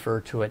 they would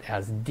refer to it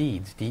as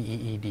deeds,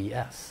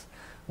 D-E-E-D-S,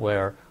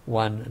 where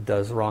one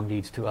does wrong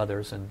deeds to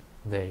others and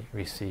they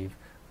receive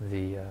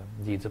the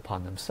deeds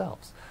upon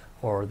themselves.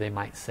 Or they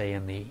might say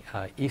in the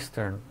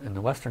in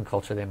the Western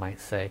culture, they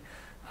might say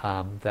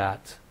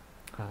that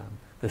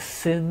the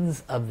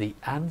sins of the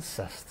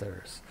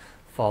ancestors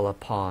fall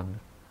upon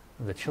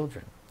the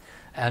children.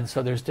 And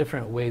so there's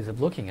different ways of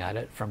looking at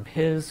it. From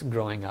his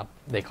growing up,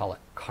 they call it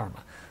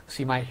karma. So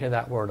you might hear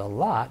that word a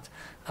lot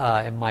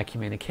in my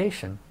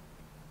communication,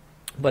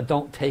 but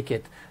don't take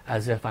it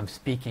as if I'm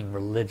speaking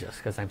religious,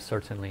 because I'm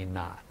certainly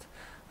not.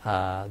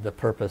 The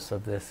purpose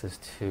of this is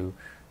to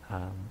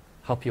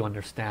help you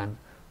understand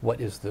what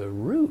is the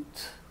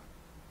root.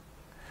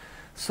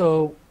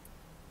 So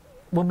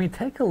when we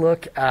take a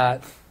look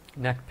at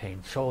neck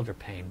pain, shoulder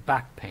pain,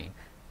 back pain,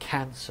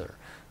 cancer,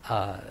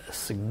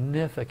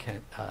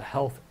 significant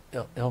health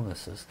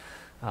illnesses,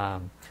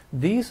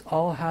 these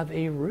all have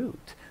a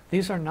root.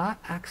 These are not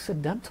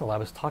accidental. I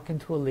was talking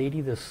to a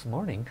lady this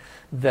morning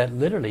that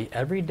literally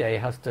every day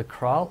has to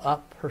crawl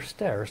up her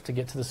stairs to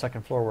get to the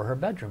second floor where her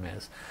bedroom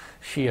is.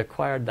 She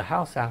acquired the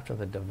house after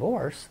the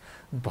divorce,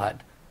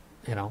 but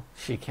you know,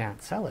 she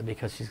can't sell it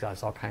because she's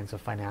got all kinds of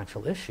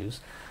financial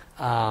issues,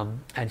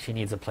 and she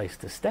needs a place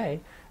to stay,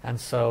 and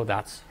so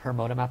that's her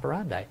modus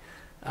operandi.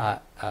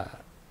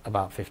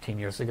 About 15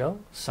 years ago,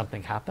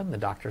 something happened. The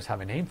doctors have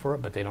a name for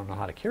it, but they don't know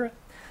how to cure it,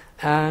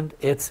 and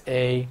it's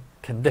a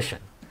condition.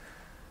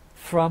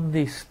 From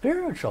the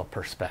spiritual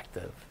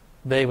perspective,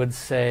 they would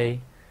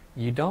say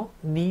you don't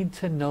need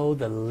to know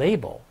the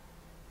label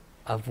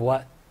of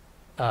what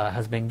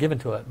has been given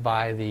to it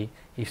by the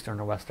Eastern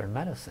or Western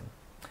medicine.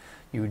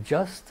 You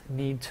just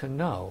need to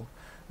know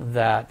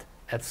that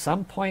at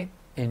some point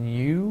in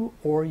you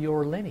or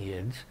your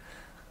lineage,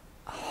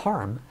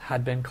 harm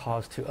had been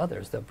caused to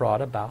others that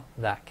brought about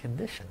that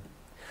condition.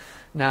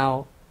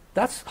 Now,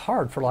 that's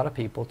hard for a lot of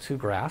people to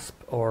grasp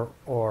or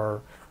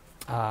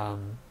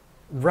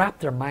wrap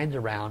their mind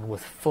around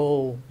with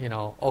full, you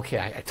know,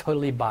 okay, I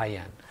totally buy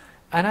in.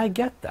 And I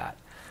get that,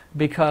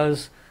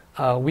 because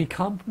we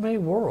come from a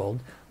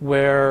world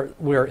where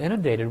we're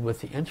inundated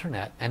with the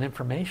internet and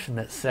information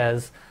that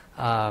says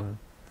A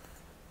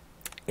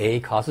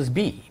causes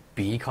B,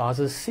 B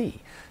causes C.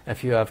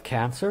 If you have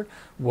cancer,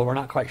 well, we're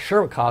not quite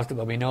sure what caused it,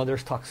 but we know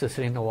there's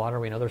toxicity in the water,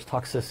 we know there's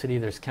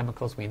toxicity, there's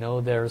chemicals, we know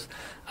there's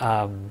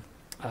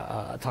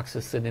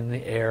toxicity in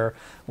the air,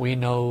 we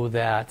know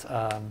that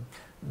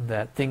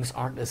that things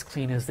aren't as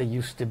clean as they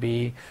used to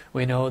be,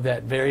 we know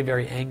that very,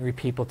 very angry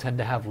people tend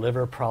to have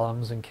liver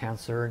problems and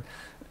cancer.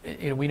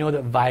 You know, we know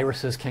that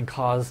viruses can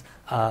cause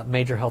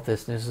major health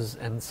illnesses,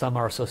 and some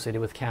are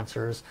associated with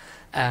cancers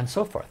and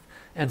so forth.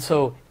 And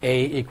so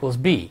A equals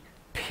B,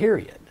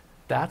 period.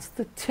 That's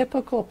the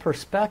typical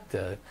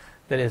perspective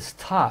that is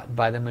taught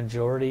by the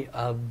majority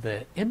of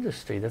the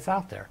industry that's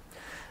out there.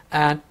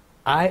 And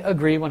I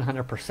agree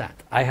 100%.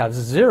 I have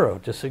zero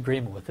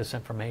disagreement with this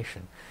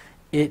information.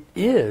 It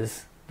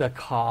is the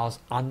cause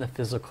on the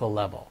physical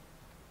level.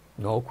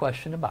 No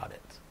question about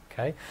it.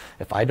 Okay?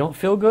 If I don't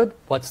feel good,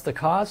 what's the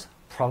cause?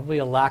 Probably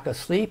a lack of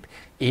sleep,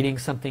 eating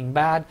something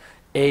bad.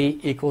 A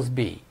equals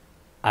B.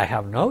 I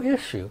have no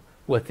issue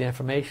with the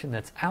information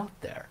that's out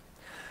there.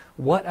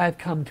 What I've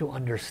come to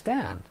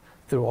understand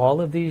through all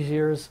of these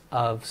years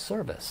of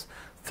service,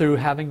 through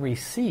having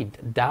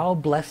received Tao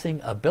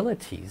blessing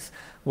abilities,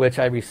 which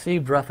I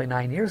received roughly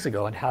 9 years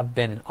ago and have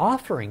been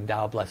offering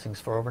Tao blessings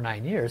for over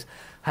 9 years,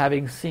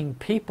 having seen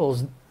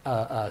people's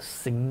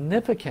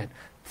significant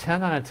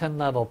 10 out of 10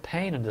 level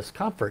pain and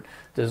discomfort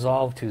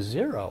dissolve to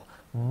zero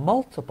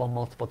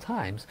multiple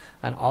times,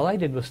 and all I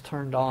did was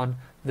turned on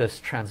this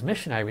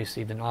transmission I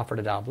received and offered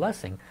a Tao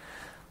blessing.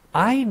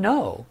 I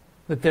know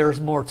that there's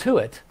more to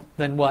it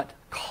than what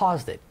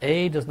caused it.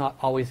 A does not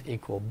always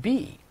equal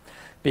B,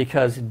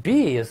 because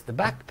B is the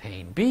back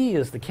pain, B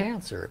is the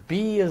cancer,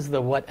 B is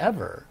the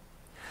whatever.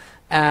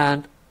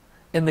 And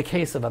in the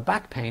case of a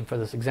back pain, for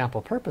this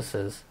example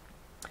purposes,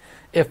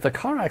 If the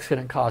car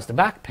accident caused the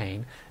back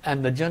pain,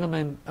 and the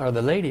gentleman or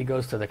the lady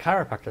goes to the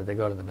chiropractor, they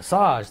go to the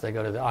massage, they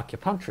go to the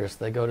acupuncturist,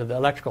 they go to the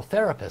electrical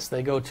therapist,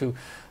 they go to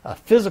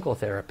physical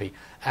therapy,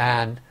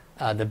 and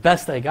the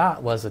best they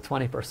got was a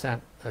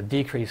 20%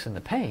 decrease in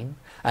the pain,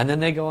 and then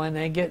they go and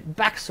they get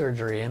back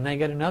surgery and they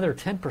get another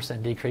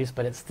 10% decrease,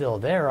 but it's still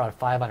there on a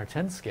 5 out of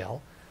 10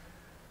 scale.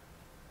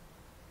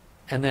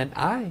 And then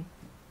I,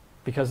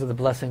 because of the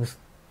blessings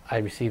I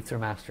received through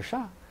Master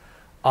Sha,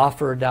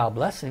 offer a Tao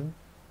blessing.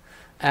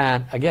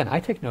 And again, I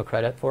take no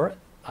credit for it.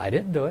 I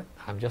didn't do it.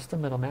 I'm just a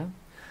middleman.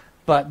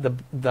 But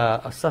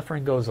the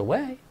suffering goes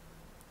away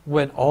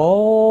when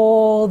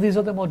all these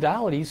other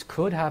modalities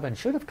could have and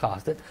should have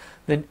caused it.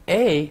 Then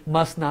A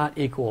must not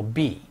equal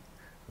B.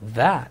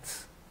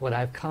 That's what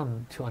I've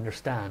come to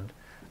understand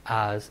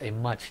as a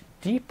much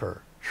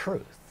deeper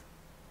truth.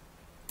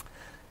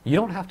 You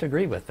don't have to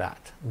agree with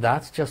that.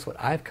 That's just what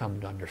I've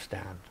come to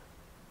understand.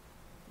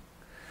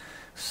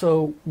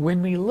 So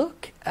when we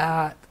look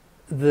at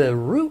the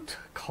root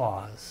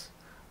cause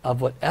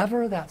of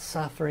whatever that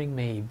suffering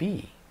may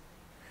be,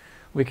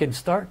 we can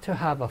start to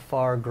have a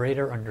far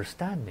greater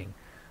understanding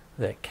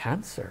that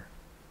cancer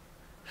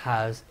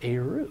has a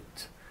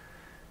root.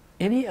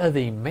 Any of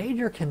the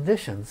major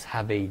conditions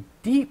have a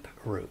deep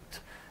root,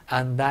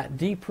 and that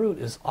deep root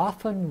is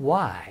often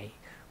why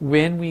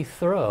when we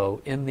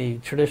throw in the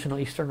traditional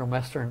Eastern and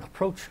Western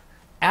approach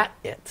at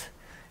it,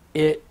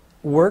 it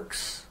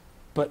works,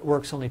 but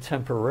works only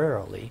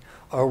temporarily,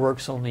 or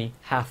works only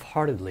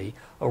half-heartedly,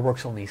 or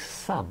works only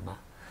some.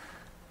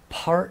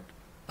 Part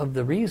of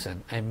the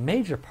reason, a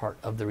major part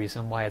of the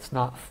reason why it's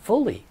not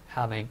fully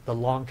having the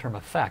long-term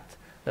effect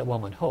that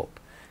one would hope,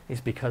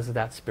 is because of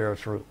that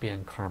spiritual root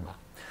being karma.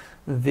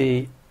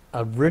 The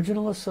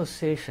original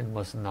association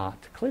was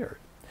not cleared.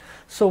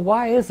 So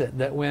why is it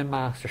that when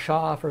Master Sha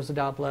offers a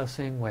Tao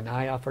blessing, when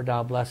I offer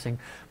Tao blessing,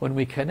 when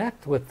we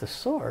connect with the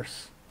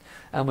source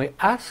and we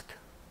ask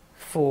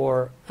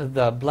for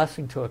the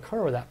blessing to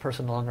occur where that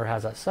person no longer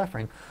has that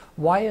suffering,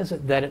 why is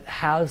it that it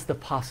has the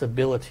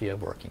possibility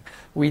of working?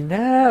 We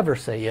never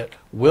say it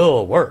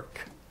will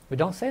work. We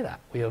don't say that.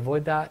 We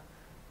avoid that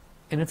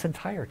in its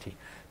entirety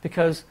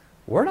because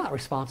we're not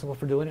responsible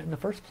for doing it in the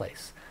first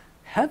place.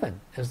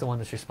 Heaven is the one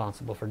that's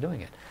responsible for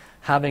doing it.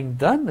 Having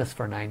done this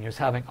for 9 years,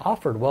 having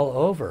offered well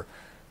over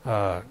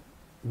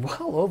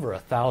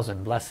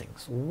 1,000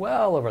 blessings,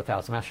 well over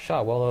 1,000, Master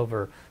Sha, well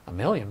over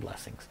 1,000,000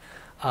 blessings,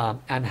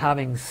 and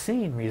having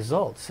seen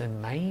results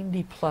in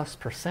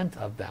 90+%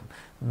 of them,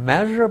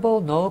 measurable,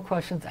 no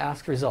questions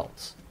asked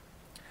results.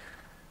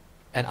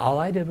 And all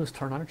I did was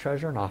turn on a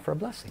treasure and offer a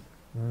blessing.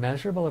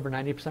 Measurable, over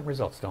 90%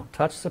 results. Don't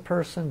touch the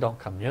person, don't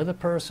come near the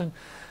person.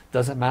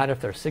 Doesn't matter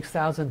if they're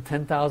 6,000,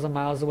 10,000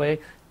 miles away.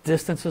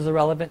 Distance is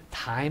irrelevant.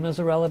 Time is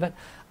irrelevant.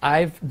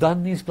 I've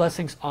done these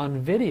blessings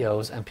on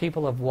videos and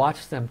people have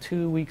watched them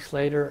 2 weeks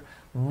later,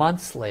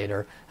 months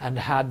later, and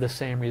had the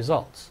same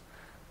results.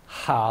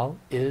 How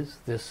is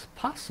this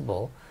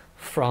possible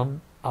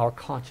from our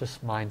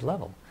conscious mind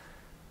level?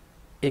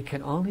 It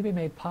can only be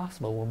made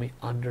possible when we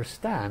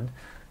understand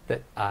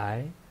that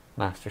I,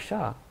 Master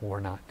Sha, were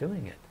not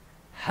doing it.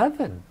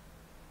 Heaven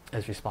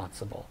is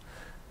responsible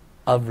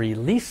of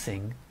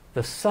releasing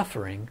the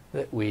suffering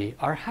that we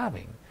are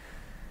having.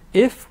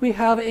 If we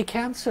have a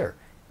cancer,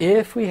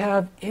 if we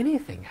have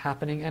anything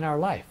happening in our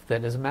life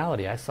that is a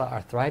malady, I saw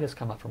arthritis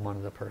come up from one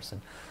of the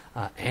person,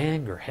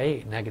 anger,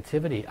 hate,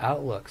 negativity,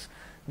 outlooks,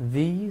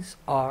 these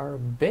are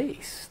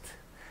based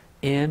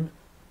in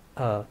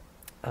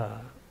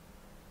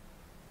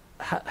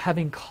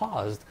having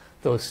caused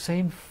those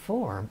same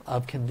form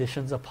of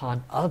conditions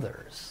upon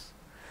others.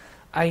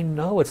 I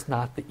know it's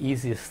not the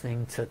easiest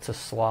thing to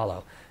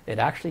swallow. It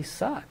actually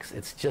sucks.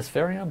 It's just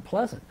very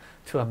unpleasant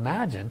to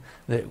imagine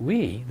that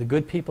we, the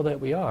good people that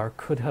we are,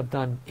 could have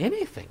done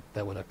anything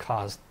that would have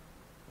caused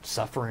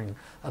suffering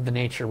of the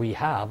nature we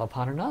have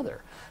upon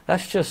another.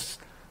 That's just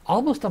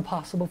almost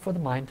impossible for the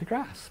mind to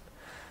grasp.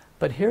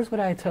 But here's what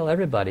I tell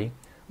everybody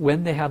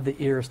when they have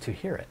the ears to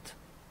hear it.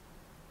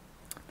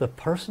 The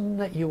person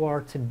that you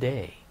are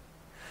today,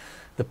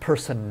 the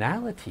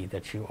personality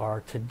that you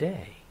are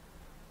today,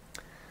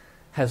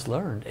 has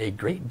learned a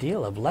great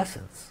deal of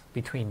lessons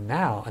between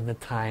now and the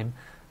time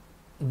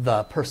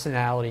the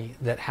personality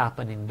that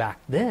happening back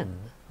then,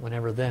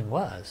 whenever then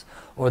was,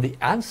 or the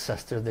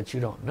ancestor that you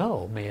don't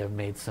know may have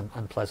made some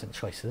unpleasant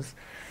choices.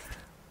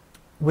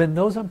 When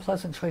those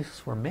unpleasant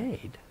choices were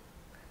made,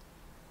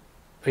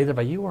 either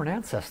by you or an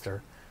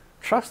ancestor,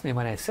 trust me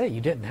when I say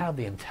you didn't have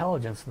the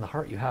intelligence and the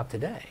heart you have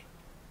today.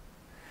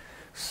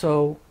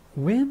 So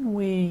when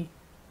we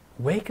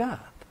wake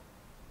up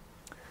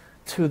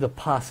to the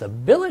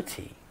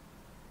possibility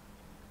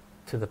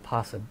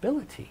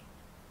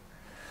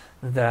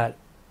that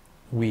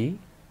we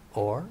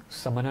or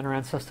someone in our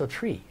ancestral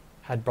tree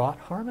had brought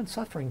harm and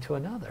suffering to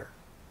another,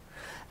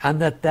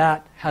 and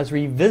that has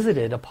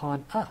revisited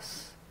upon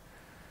us,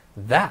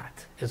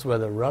 that is where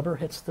the rubber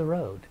hits the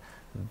road.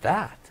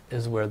 That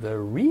is where the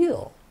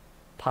real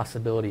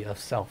possibility of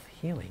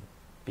self-healing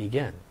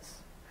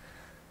begins.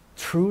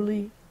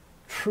 Truly,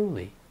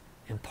 truly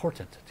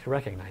important to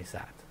recognize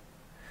that.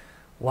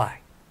 Why?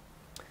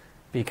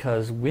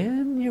 Because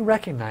when you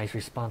recognize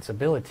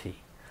responsibility,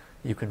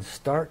 you can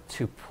start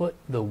to put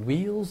the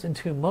wheels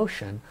into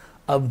motion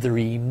of the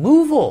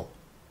removal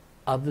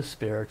of the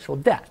spiritual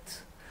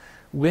debt.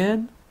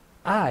 When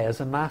I, as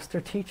a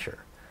master teacher,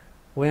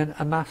 when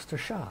a Master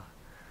Sha,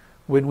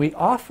 when we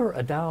offer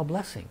a Tao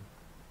blessing,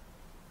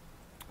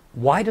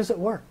 why does it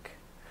work?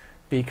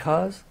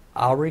 Because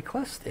our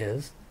request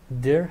is,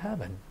 dear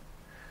heaven,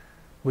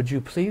 would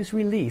you please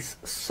release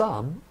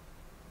some,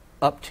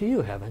 up to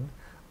you heaven,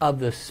 of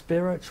the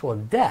spiritual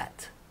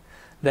debt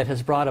that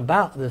has brought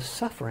about this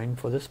suffering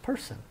for this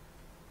person.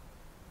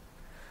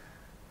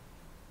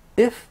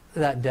 If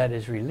that debt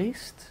is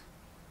released,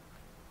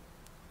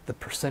 the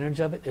percentage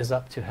of it is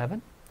up to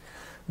heaven,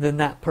 then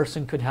that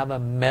person could have a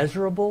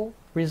measurable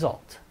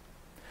result.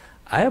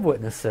 I have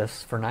witnessed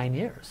this for 9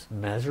 years,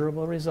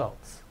 measurable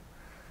results.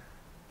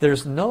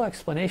 There's no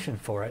explanation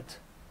for it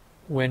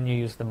when you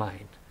use the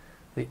mind.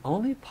 The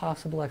only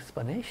possible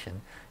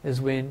explanation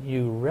is when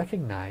you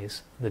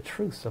recognize the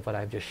truths of what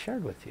I've just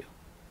shared with you.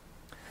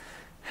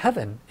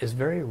 Heaven is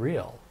very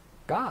real.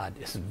 God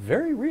is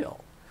very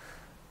real.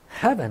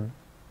 Heaven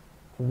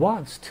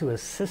wants to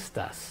assist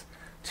us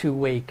to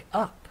wake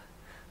up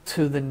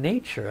to the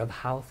nature of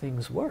how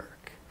things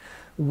work.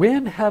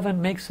 When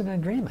heaven makes an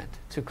agreement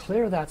to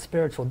clear that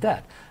spiritual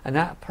debt, and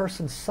that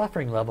person's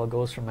suffering level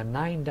goes from a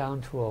 9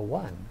 down to a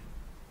 1,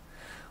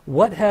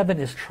 what heaven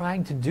is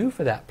trying to do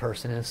for that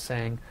person is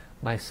saying,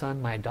 my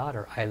son, my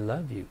daughter, I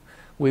love you.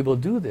 We will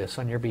do this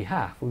on your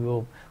behalf.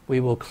 We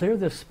will clear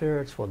this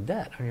spiritual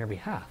debt on your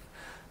behalf.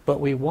 But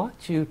we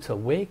want you to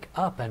wake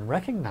up and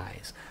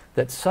recognize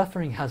that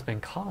suffering has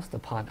been caused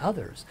upon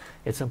others.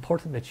 It's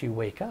important that you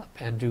wake up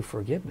and do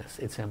forgiveness.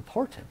 It's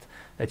important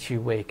that you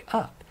wake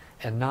up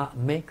and not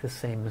make the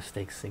same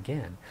mistakes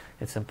again.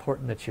 It's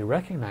important that you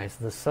recognize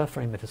the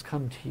suffering that has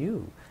come to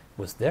you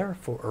was there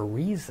for a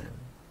reason.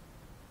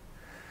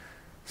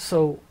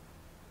 So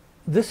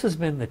this has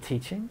been the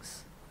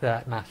teachings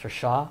that Master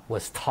Sha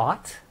was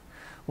taught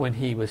when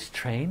he was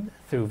trained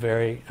through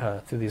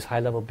through these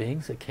high-level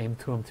beings that came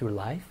to him through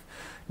life.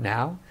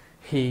 Now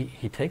he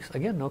takes,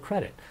 again, no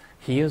credit.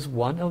 He is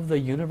one of the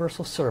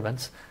universal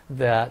servants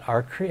that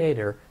our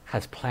Creator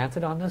has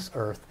planted on this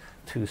earth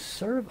to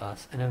serve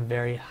us in a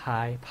very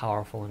high,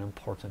 powerful, and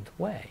important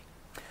way.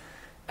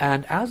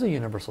 And as a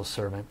universal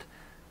servant,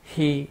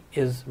 he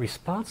is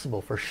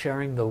responsible for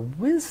sharing the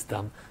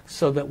wisdom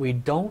so that we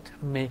don't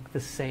make the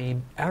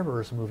same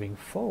errors moving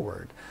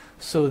forward,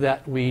 so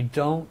that we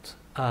don't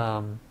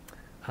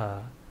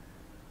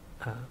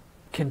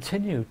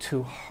continue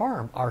to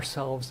harm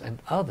ourselves and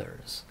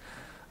others.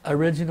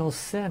 Original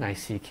sin, I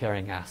see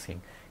Caring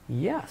asking.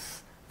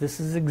 Yes, this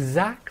is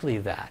exactly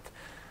that.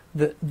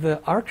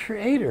 Our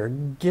Creator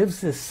gives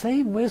the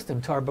same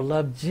wisdom to our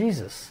beloved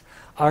Jesus.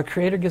 Our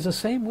Creator gives the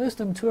same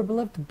wisdom to our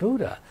beloved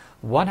Buddha.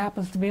 One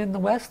happens to be in the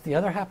West, the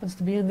other happens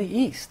to be in the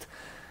East.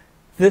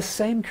 This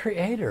same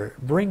Creator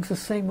brings the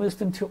same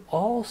wisdom to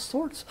all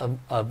sorts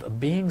of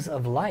beings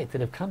of light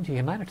that have come to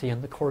humanity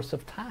in the course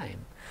of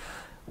time.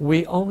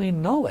 We only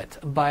know it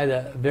by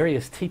the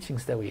various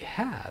teachings that we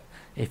have.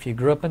 If you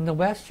grew up in the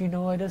West, you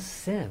know it as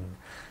sin.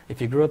 If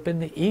you grew up in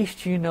the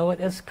East, you know it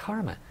as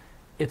karma.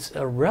 It's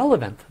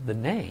irrelevant, the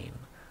name.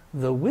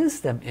 The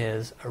wisdom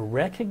is a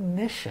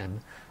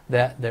recognition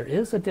that there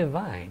is a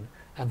divine,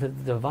 and that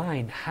the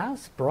divine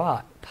has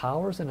brought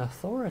powers and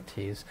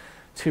authorities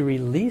to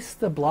release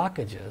the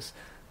blockages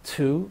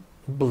to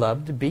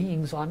beloved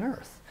beings on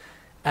earth.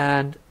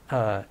 And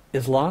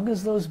as long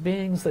as those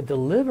beings that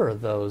deliver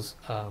those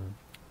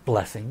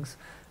blessings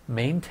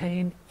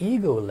maintain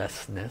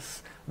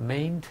egolessness,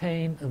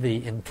 maintain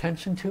the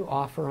intention to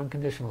offer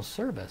unconditional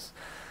service,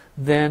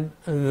 then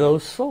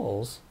those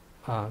souls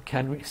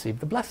can receive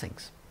the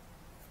blessings.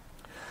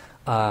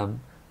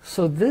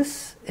 So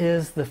this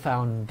is the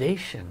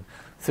foundation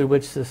through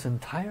which this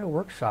entire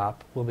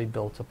workshop will be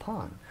built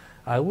upon.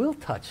 I will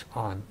touch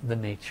on the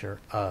nature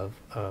of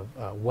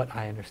what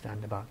I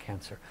understand about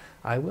cancer.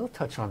 I will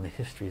touch on the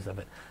histories of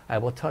it. I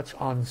will touch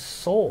on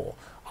soul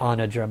on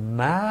a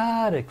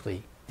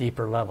dramatically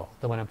deeper level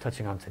than what I'm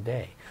touching on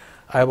today.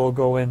 I will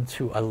go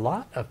into a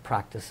lot of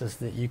practices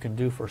that you can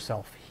do for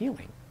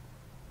self-healing.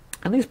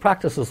 And these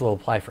practices will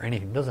apply for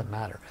anything, it doesn't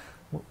matter.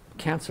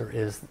 Cancer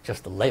is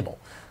just a label.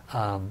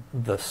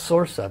 The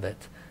source of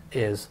it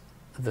is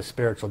the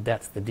spiritual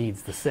debts, the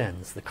deeds, the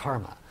sins, the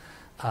karma.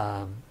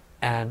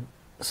 And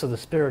so the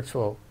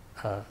spiritual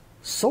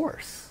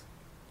source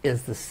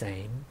is the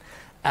same,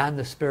 and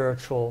the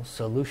spiritual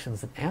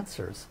solutions and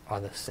answers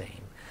are the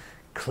same.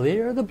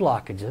 Clear the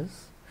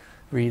blockages,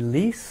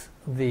 release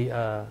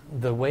the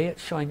way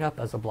it's showing up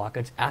as a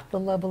blockage at the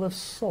level of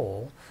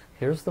soul.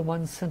 Here's the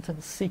one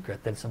sentence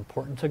secret that's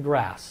important to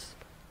grasp.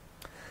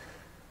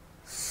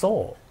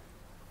 Soul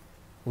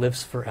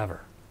lives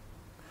forever,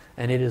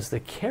 and it is the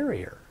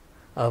carrier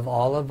of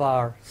all of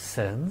our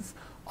sins,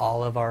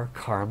 all of our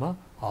karma,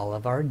 all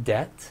of our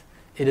debt.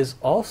 It is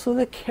also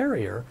the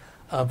carrier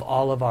of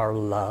all of our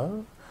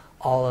love,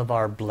 all of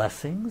our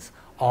blessings,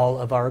 all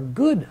of our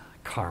good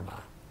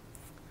karma.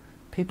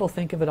 People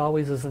think of it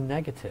always as a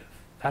negative.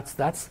 That's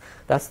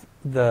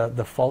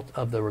the fault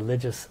of the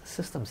religious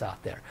systems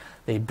out there.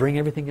 They bring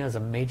everything as a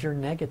major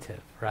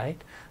negative,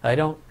 right? I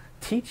don't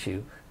teach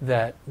you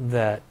that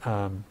you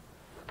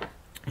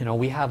know,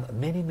 we have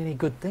many, many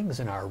good things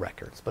in our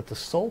records, but the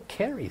soul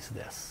carries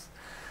this.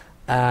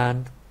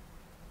 And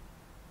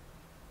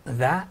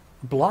that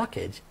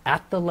blockage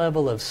at the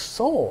level of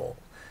soul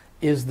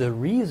is the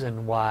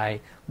reason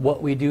why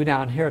what we do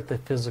down here at the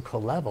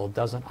physical level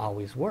doesn't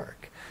always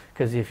work.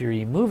 Because if you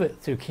remove it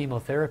through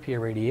chemotherapy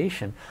or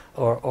radiation,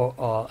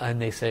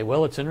 and they say,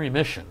 well, it's in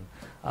remission.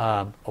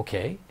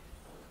 Okay,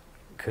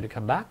 could it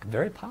come back?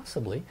 Very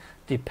possibly.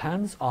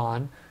 Depends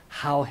on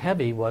how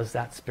heavy was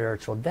that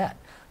spiritual debt.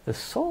 The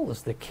soul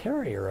is the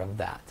carrier of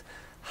that.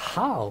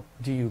 How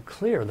do you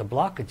clear the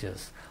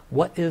blockages?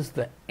 What is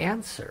the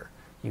answer?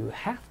 You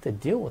have to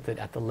deal with it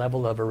at the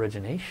level of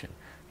origination.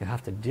 You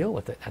have to deal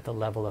with it at the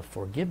level of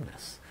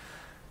forgiveness.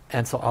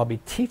 And so I'll be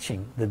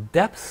teaching the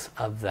depths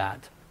of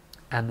that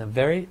and the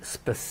very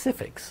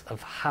specifics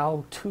of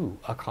how to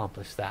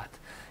accomplish that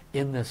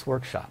in this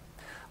workshop.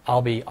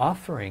 I'll be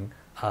offering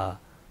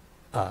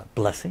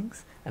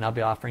blessings, and I'll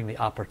be offering the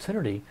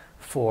opportunity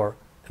for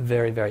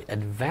very, very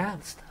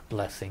advanced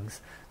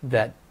blessings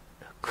that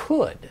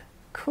could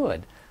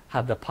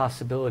have the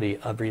possibility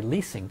of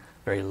releasing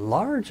very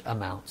large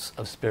amounts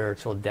of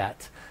spiritual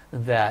debt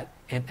that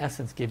in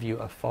essence give you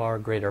a far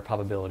greater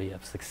probability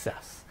of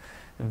success.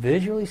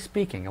 Visually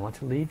speaking, I want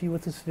to leave you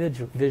with this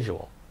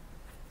visual.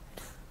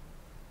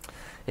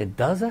 It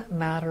doesn't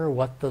matter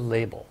what the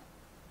label.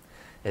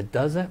 It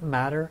doesn't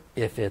matter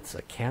if it's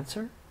a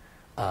cancer,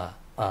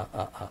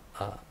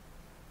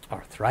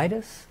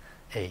 arthritis,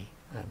 a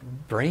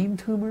brain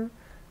tumor.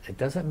 It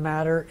doesn't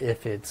matter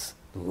if it's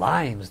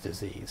Lyme's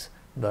disease.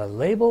 The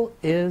label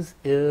is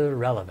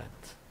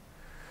irrelevant.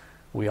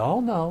 We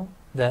all know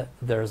that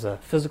there's a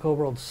physical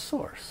world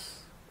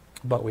source,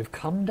 but we've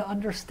come to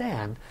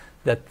understand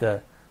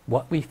that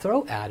what we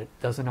throw at it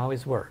doesn't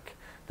always work.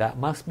 That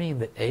must mean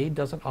that A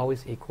doesn't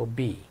always equal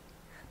B,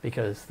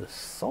 because the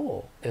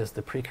soul is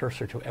the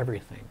precursor to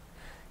everything.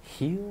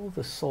 Heal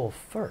the soul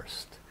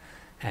first,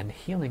 and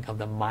healing of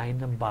the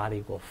mind and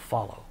body will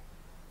follow.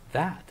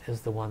 That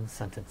is the one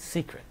sentence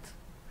secret.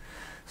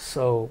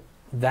 So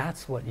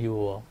that's what you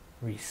will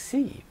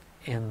receive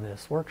in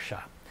this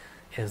workshop,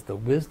 is the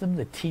wisdom,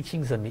 the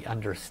teachings, and the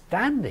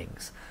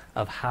understandings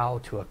of how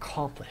to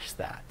accomplish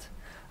that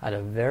at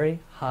a very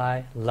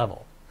high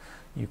level.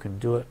 You can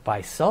do it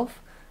by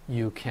self.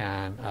 You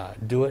can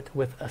do it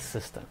with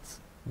assistance.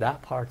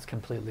 That part's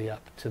completely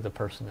up to the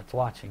person that's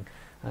watching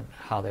and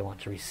how they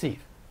want to receive.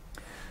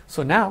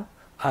 So now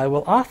I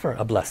will offer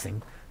a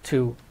blessing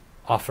to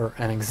offer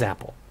an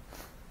example.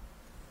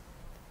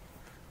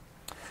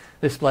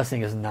 This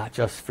blessing is not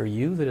just for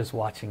you that is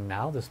watching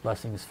now. This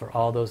blessing is for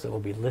all those that will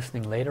be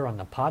listening later on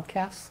the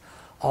podcasts,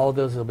 all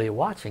those that will be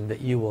watching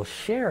that you will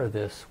share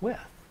this with,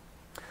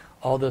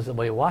 all those that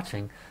will be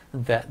watching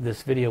that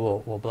this video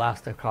will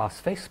blast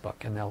across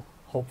Facebook, and they'll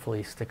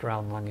hopefully stick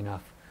around long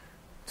enough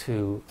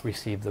to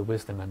receive the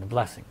wisdom and the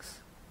blessings.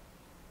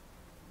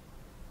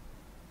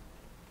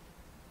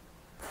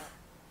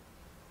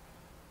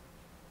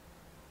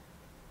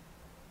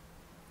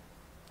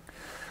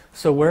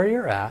 So where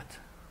you're at,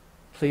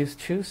 please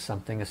choose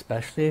something,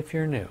 especially if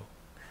you're new.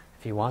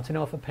 If you want to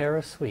know if a pair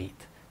is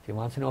sweet, if you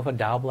want to know if a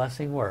Tao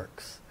blessing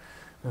works,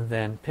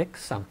 then pick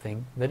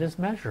something that is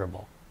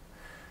measurable.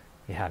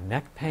 You have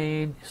neck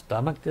pain,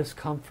 stomach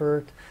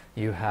discomfort,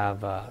 you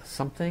have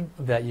something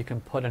that you can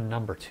put a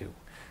number to.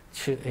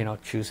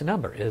 Choose a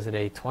number. Is it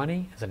a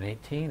 20? Is it an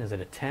 18? Is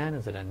it a 10?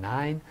 Is it a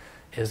 9?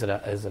 Choose it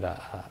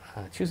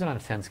on a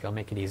 10 scale,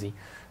 make it easy.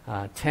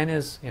 10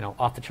 is,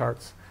 off the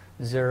charts.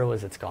 0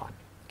 is it's gone.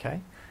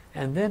 Okay?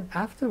 And then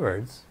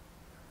afterwards,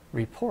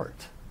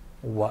 report.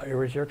 What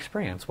was your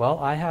experience? Well,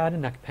 I had a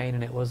neck pain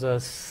and it was a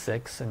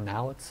 6 and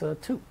now it's a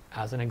 2,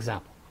 as an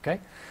example.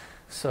 Okay?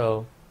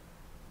 So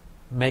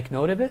make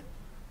note of it.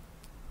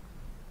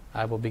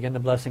 I will begin the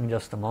blessing in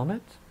just a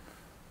moment.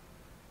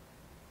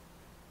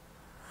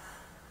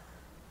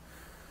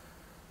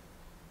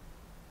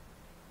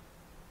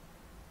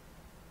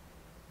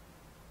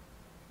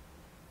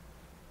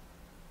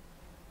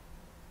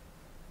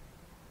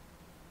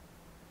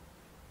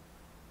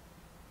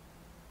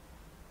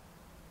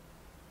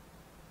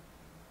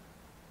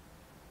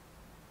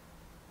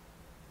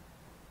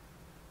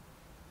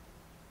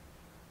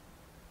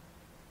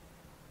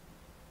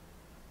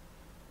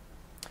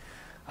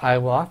 I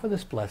will offer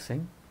this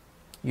blessing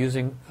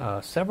using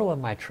several of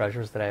my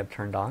treasures that I have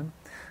turned on,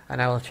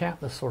 and I will chant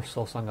the Source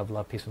Soul Song of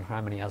Love, Peace, and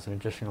Harmony as an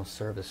additional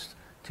service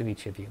to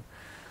each of you.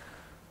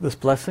 This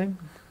blessing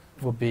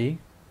will be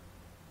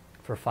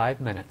for 5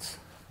 minutes.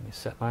 Let me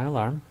set my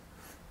alarm.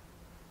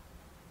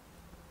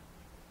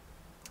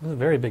 This is a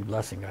very big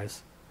blessing,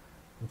 guys.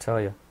 I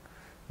tell you,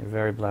 you're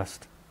very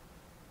blessed.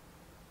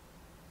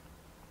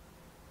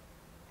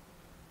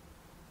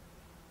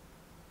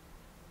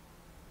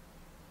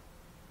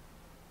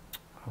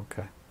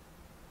 Okay.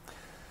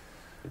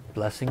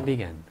 Blessing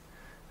begin.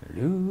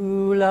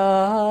 Lula,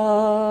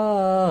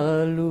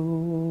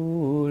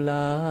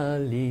 lula,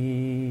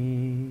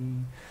 li.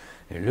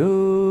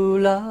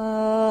 Lula,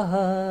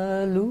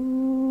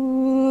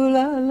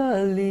 lula,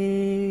 la,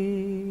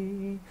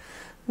 li.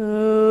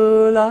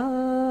 Lula,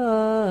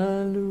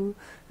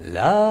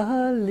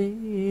 lula,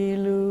 li,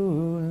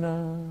 lula.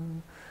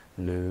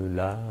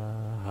 Lula,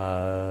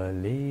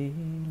 li,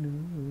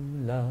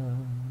 lula.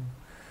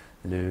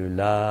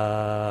 Lula,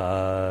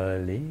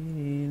 li,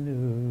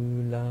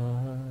 lula.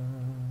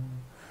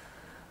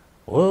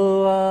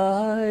 我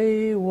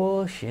爱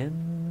我心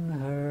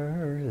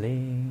儿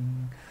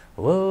灵，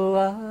我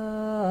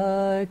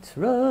爱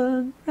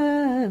纯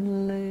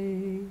然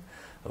泪，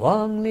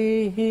望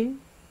你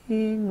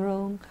形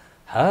容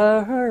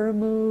和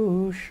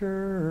睦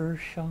世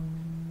上，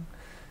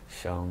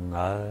相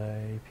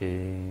爱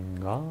平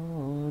安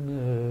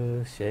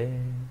和谐，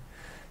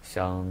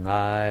相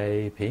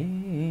爱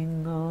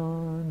平安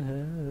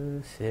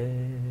和谐。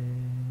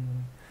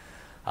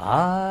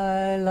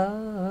I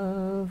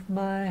love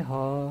my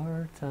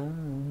heart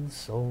and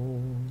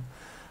soul.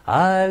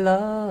 I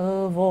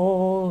love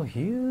all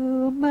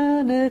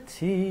humanity.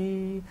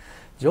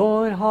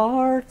 Join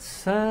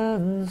hearts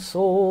and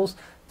souls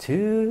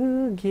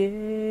together.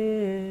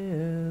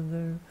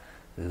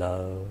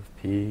 Love,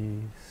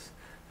 peace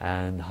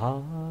and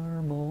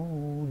harmony.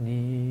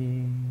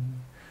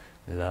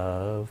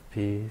 Love,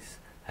 peace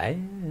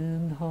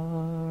and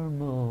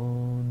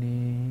harmony.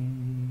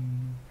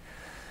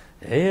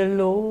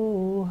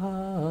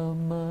 Eloha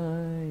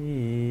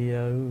mai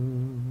au,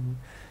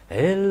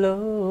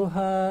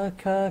 Eloha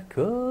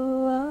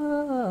kakoa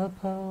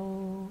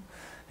pau,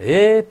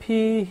 E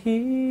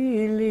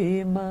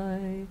pihili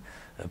mai,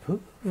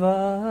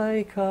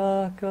 Puvai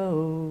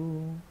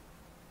kakao.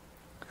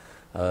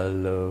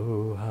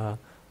 Aloha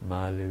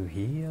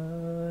maluhia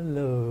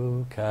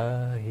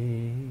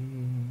lokahi,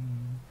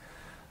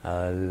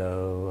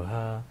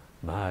 Aloha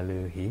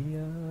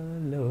maluhia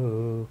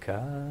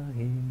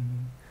lokahi.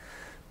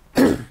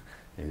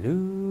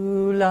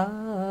 Lula,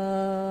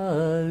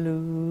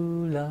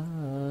 lula,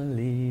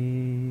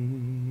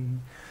 li.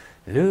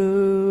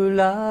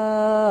 Lula,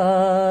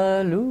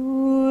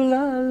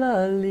 lula,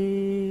 la,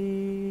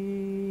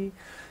 li.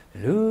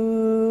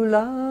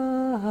 Lula,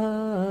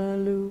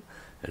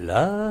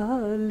 lula,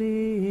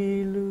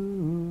 li,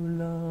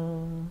 lula.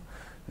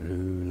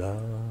 Lula,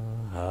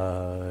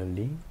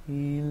 li,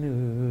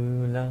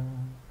 lula.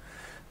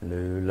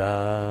 Lula,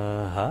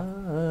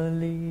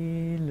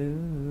 li,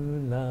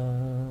 lula.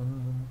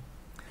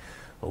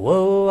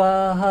 我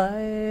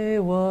爱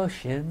我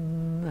心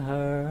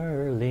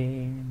儿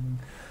灵，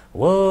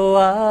我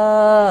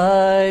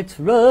爱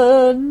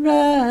纯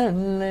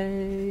然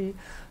泪，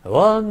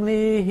望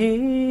你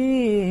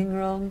形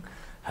容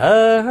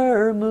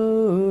和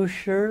睦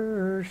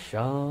世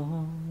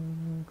上，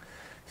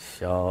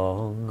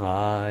相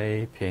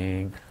爱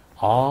平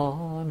安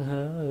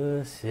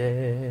和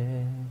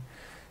谐，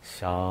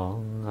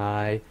相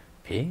爱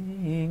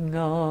平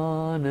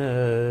安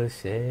和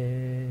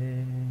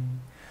谐。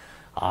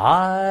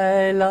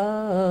I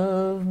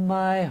love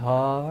my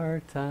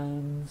heart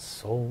and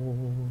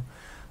soul.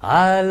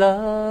 I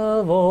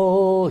love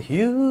all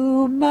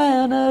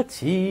humanity.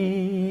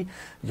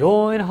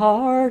 Join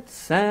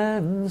hearts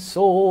and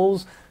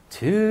souls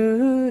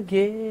together.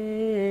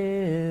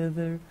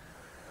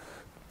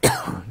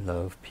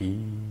 Love,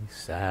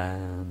 peace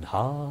and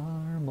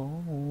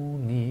harmony.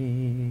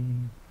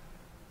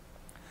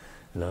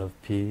 Love,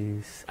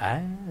 peace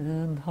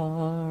and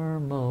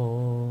harmony.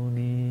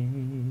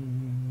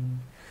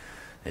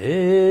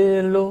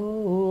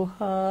 Eloha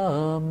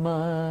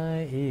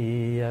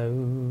mai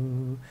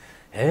au,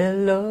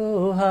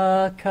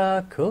 Eloha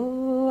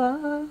kakoa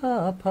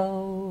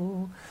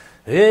pau,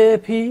 E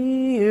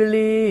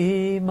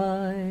pili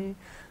mai,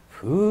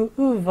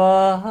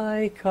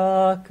 Puvai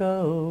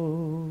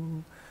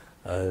kakao.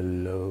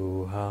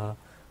 Aloha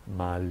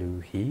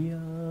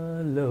maluhia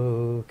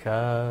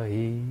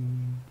lokahi,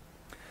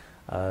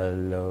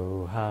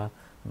 Aloha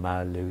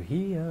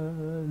maluhia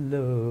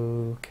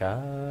lokahi.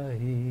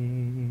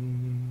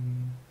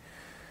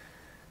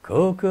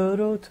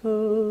 Kokoro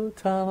to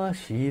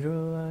tamashiro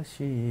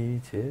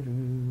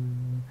ashiteru,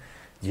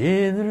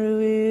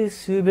 Jinrui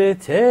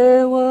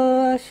subete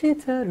wa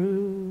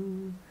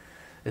ashiteru.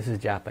 This is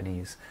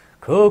Japanese.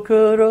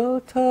 Kokoro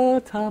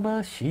to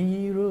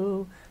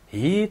tamashiro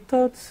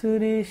hitotsu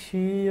ni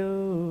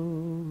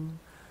shiyou.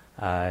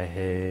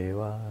 Ahe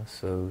wa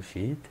so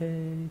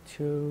shite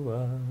cho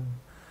wa,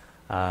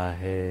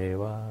 Ahe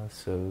wa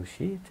so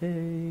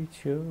shite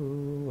cho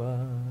wa.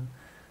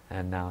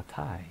 And now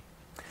Thai.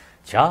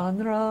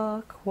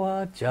 Chanrak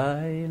wa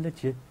jai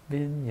legit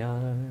bin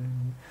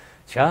yarn,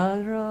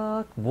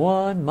 Chanrak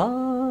muan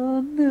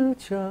man nu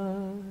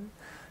chan,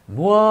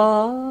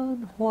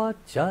 Muan hua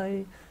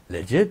jai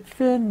legit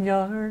bin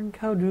yarn,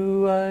 How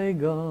do I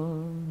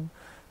gone?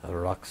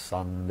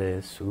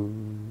 Raksande su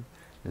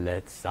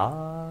let's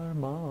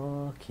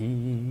armaki,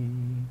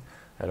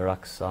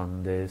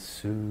 Raksande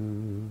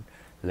su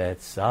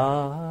let's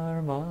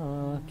armaki.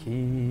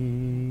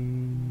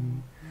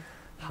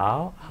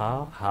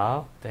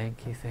 How.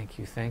 Thank you, thank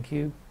you, thank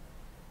you.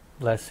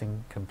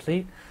 Blessing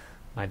complete.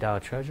 My Tao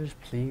treasures,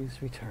 please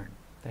return.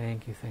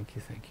 Thank you, thank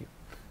you, thank you.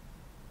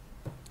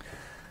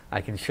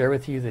 I can share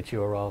with you that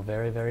you are all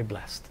very, very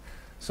blessed.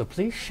 So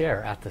please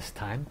share at this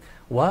time.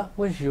 What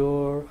was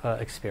your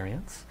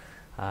experience?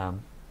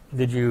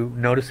 Did you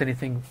notice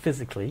anything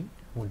physically?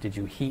 Or did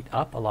you heat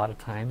up? A lot of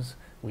times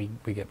we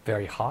get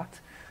very hot.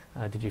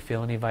 Did you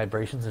feel any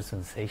vibrations or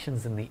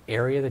sensations in the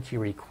area that you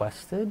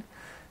requested?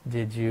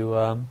 Did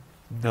you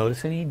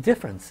notice any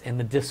difference in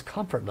the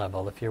discomfort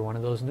level if you're one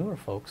of those newer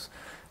folks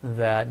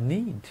that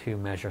need to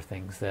measure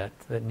things, that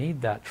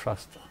need that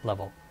trust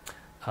level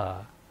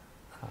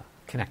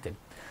connected?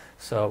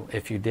 So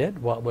if you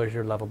did, what was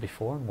your level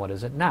before and what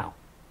is it now?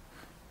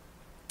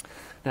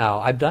 Now,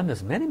 I've done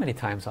this many, many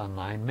times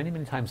online, many,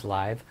 many times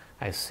live.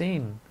 I've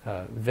seen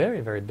very,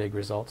 very big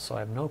results, so I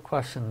have no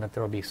question that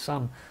there will be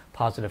some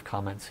positive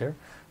comments here.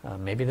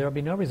 Maybe there will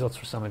be no results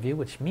for some of you,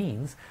 which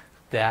means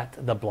that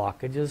the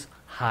blockage is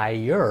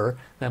higher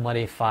than what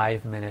a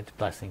 5-minute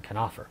blessing can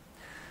offer.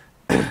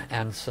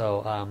 And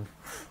so,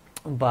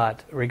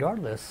 but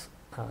regardless,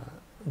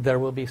 there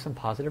will be some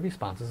positive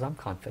responses, I'm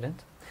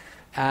confident.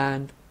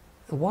 And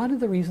one of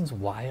the reasons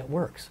why it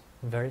works,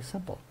 very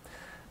simple.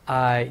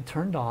 I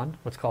turned on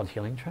what's called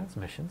healing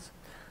transmissions.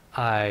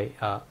 I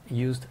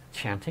used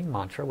chanting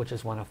mantra, which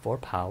is one of 4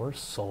 powers: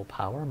 soul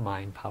power,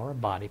 mind power,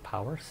 body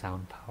power,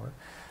 sound power.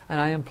 And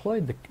I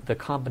employed the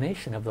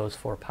combination of those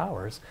 4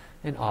 powers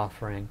in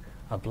offering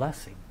a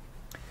blessing.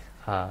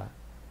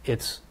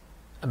 It's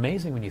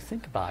amazing when you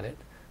think about it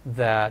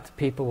that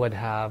people would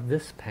have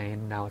this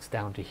pain, now it's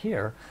down to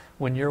here,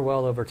 when you're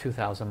well over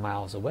 2,000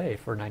 miles away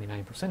for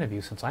 99% of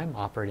you, since I'm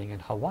operating in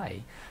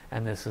Hawaii,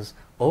 and this is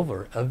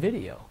over a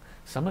video.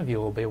 Some of you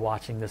will be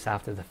watching this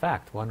after the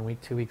fact, 1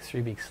 week, 2 weeks,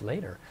 3 weeks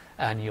later,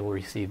 and you'll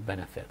receive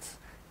benefits.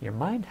 Your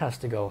mind has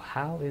to go,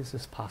 how is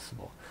this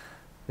possible?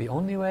 The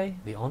only way,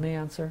 the only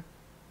answer,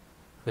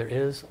 there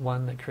is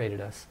one that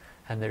created us,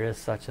 and there is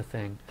such a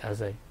thing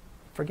as a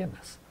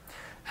forgiveness.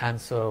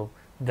 And so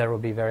there will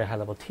be very high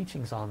level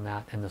teachings on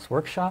that in this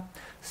workshop.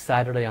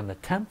 Saturday on the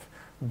 10th,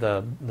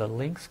 the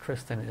links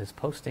Kristen is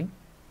posting,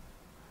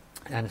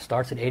 and it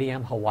starts at 8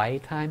 a.m. Hawaii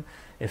time.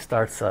 It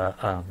starts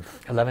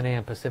 11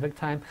 a.m. Pacific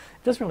time.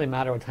 It doesn't really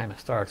matter what time it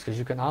starts, because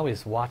you can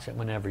always watch it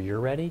whenever you're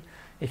ready.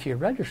 If you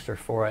register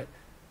for it,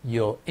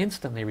 you'll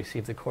instantly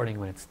receive the recording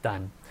when it's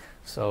done.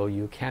 So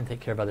you can take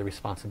care of other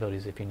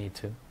responsibilities if you need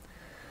to.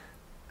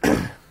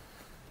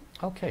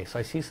 Okay, so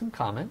I see some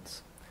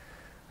comments.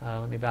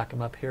 Let me back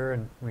them up here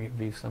and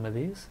review some of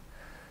these.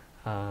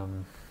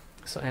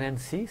 So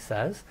NNC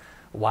says,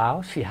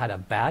 wow, she had a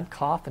bad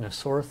cough and a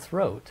sore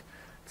throat.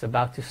 It's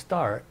about to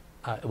start.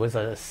 It was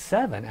a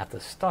 7 at the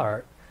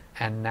start,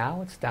 and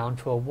now it's down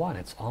to a 1.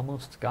 It's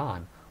almost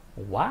gone.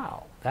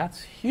 Wow,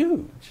 that's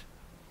huge.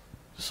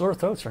 Sore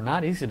throats are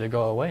not easy to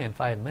go away in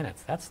 5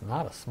 minutes. That's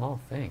not a small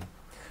thing.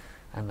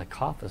 And the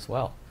cough as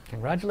well.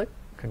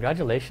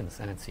 Congratulations,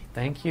 NNC.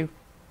 Thank you.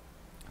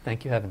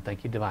 Thank you, Heaven.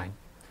 Thank you, Divine.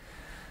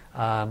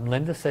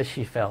 Linda says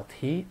she felt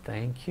heat.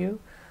 Thank you.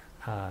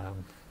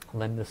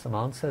 Linda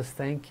Simone says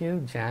thank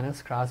you.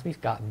 Janice Crosby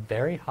got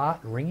very hot,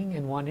 ringing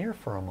in one ear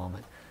for a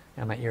moment.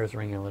 And my ears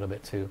ringing a little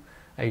bit too.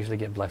 I usually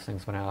get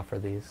blessings when I offer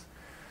these.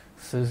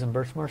 Susan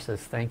Birchmore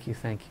says thank you,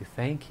 thank you,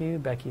 thank you.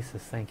 Becky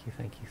says thank you,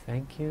 thank you,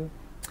 thank you.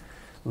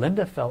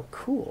 Linda felt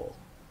cool.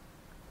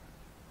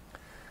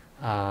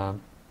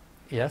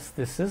 Yes,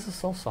 this is a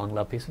soul song,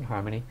 Love, Peace and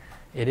Harmony.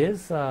 It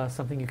is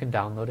something you can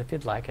download if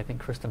you'd like. I think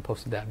Kristen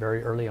posted that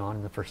very early on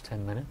in the first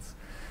 10 minutes.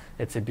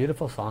 It's a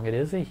beautiful song. It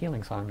is a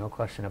healing song, no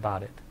question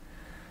about it.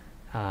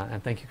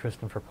 And thank you,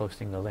 Kristen, for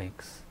posting the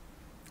links.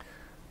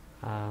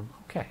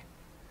 Okay.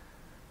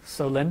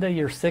 So Linda,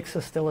 your 6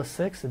 is still a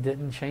 6. It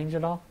didn't change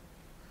at all?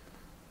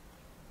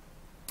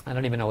 I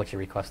don't even know what you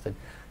requested.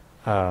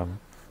 But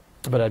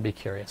I'd be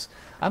curious.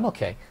 I'm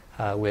okay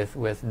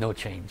with no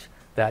change.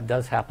 That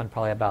does happen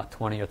probably about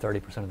 20 or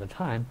 30% of the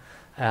time.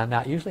 And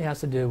that usually has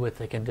to do with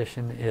the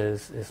condition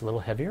is a little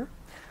heavier,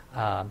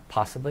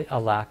 possibly a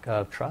lack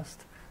of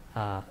trust,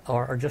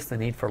 or just the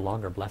need for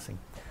longer blessing.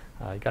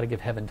 You got to give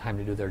Heaven time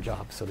to do their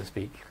job, so to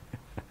speak.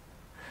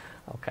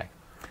 Okay,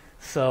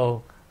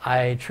 so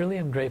I truly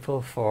am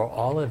grateful for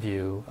all of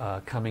you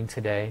coming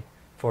today,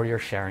 for your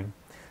sharing,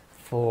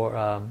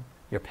 for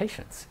your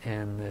patience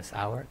in this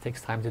hour. It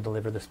takes time to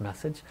deliver this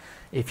message.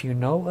 If you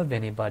know of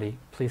anybody,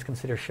 please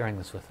consider sharing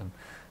this with them.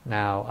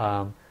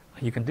 Now,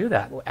 you can do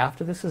that.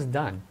 After this is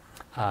done,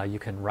 you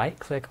can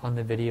right-click on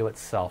the video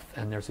itself,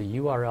 and there's a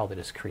URL that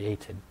is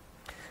created.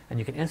 And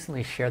you can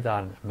instantly share that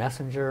on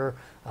Messenger,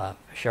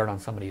 share it on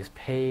somebody's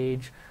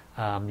page.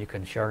 You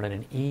can share it in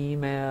an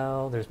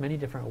email. There's many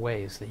different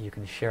ways that you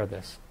can share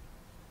this.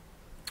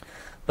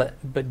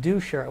 But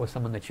do share it with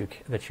someone that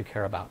you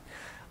care about.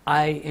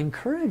 I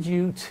encourage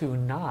you to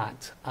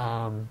not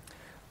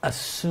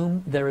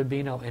assume there would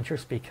be no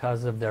interest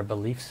because of their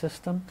belief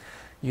system.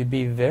 You'd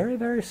be very,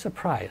 very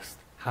surprised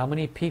how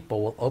many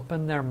people will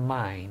open their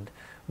mind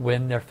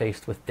when they're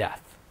faced with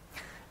death.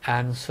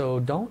 And so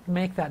don't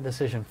make that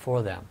decision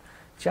for them.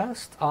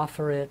 just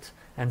offer it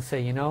and say,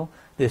 you know,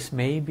 this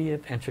may be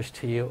of interest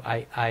to you.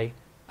 I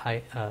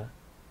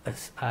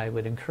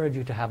would encourage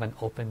you to have an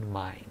open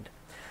mind.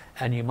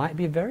 And you might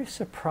be very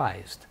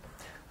surprised.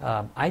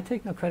 I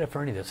take no credit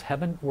for any of this.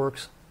 Heaven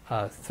works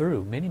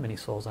through many, many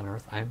souls on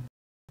earth. I'm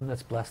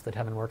that's blessed that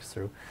heaven works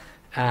through.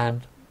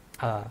 And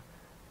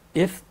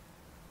if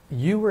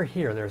you were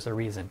here, there's a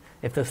reason.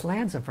 If this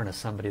lands in front of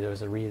somebody,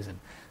 there's a reason.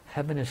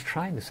 Heaven is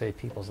trying to save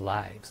people's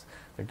lives.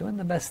 They're doing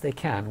the best they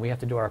can. We have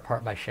to do our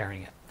part by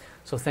sharing it.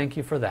 So thank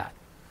you for that.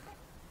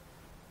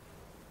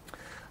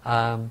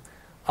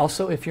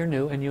 Also, if you're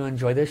new and you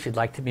enjoy this, you'd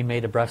like to be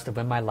made abreast of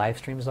when my live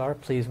streams are,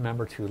 please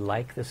remember to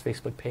like this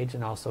Facebook page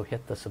and also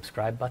hit the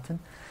subscribe button.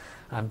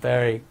 I'm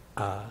very,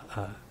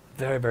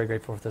 very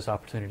grateful for this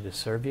opportunity to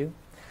serve you.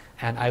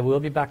 And I will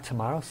be back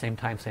tomorrow, same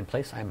time, same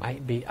place. I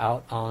might be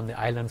out on the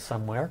island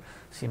somewhere,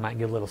 so you might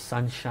get a little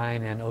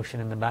sunshine and ocean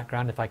in the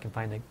background if I can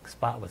find a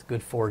spot with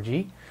good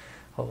 4G.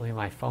 Hopefully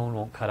my phone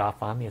won't cut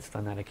off on me. It's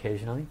done that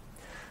occasionally.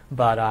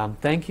 But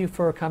thank you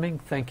for coming.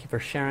 Thank you for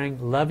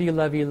sharing. Love you,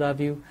 love you, love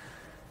you.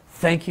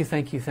 Thank you,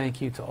 thank you, thank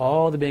you to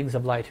all the beings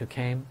of light who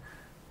came.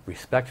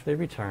 Respectfully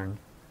return.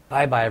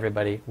 Bye-bye,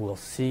 everybody. We'll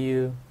see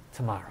you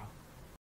tomorrow.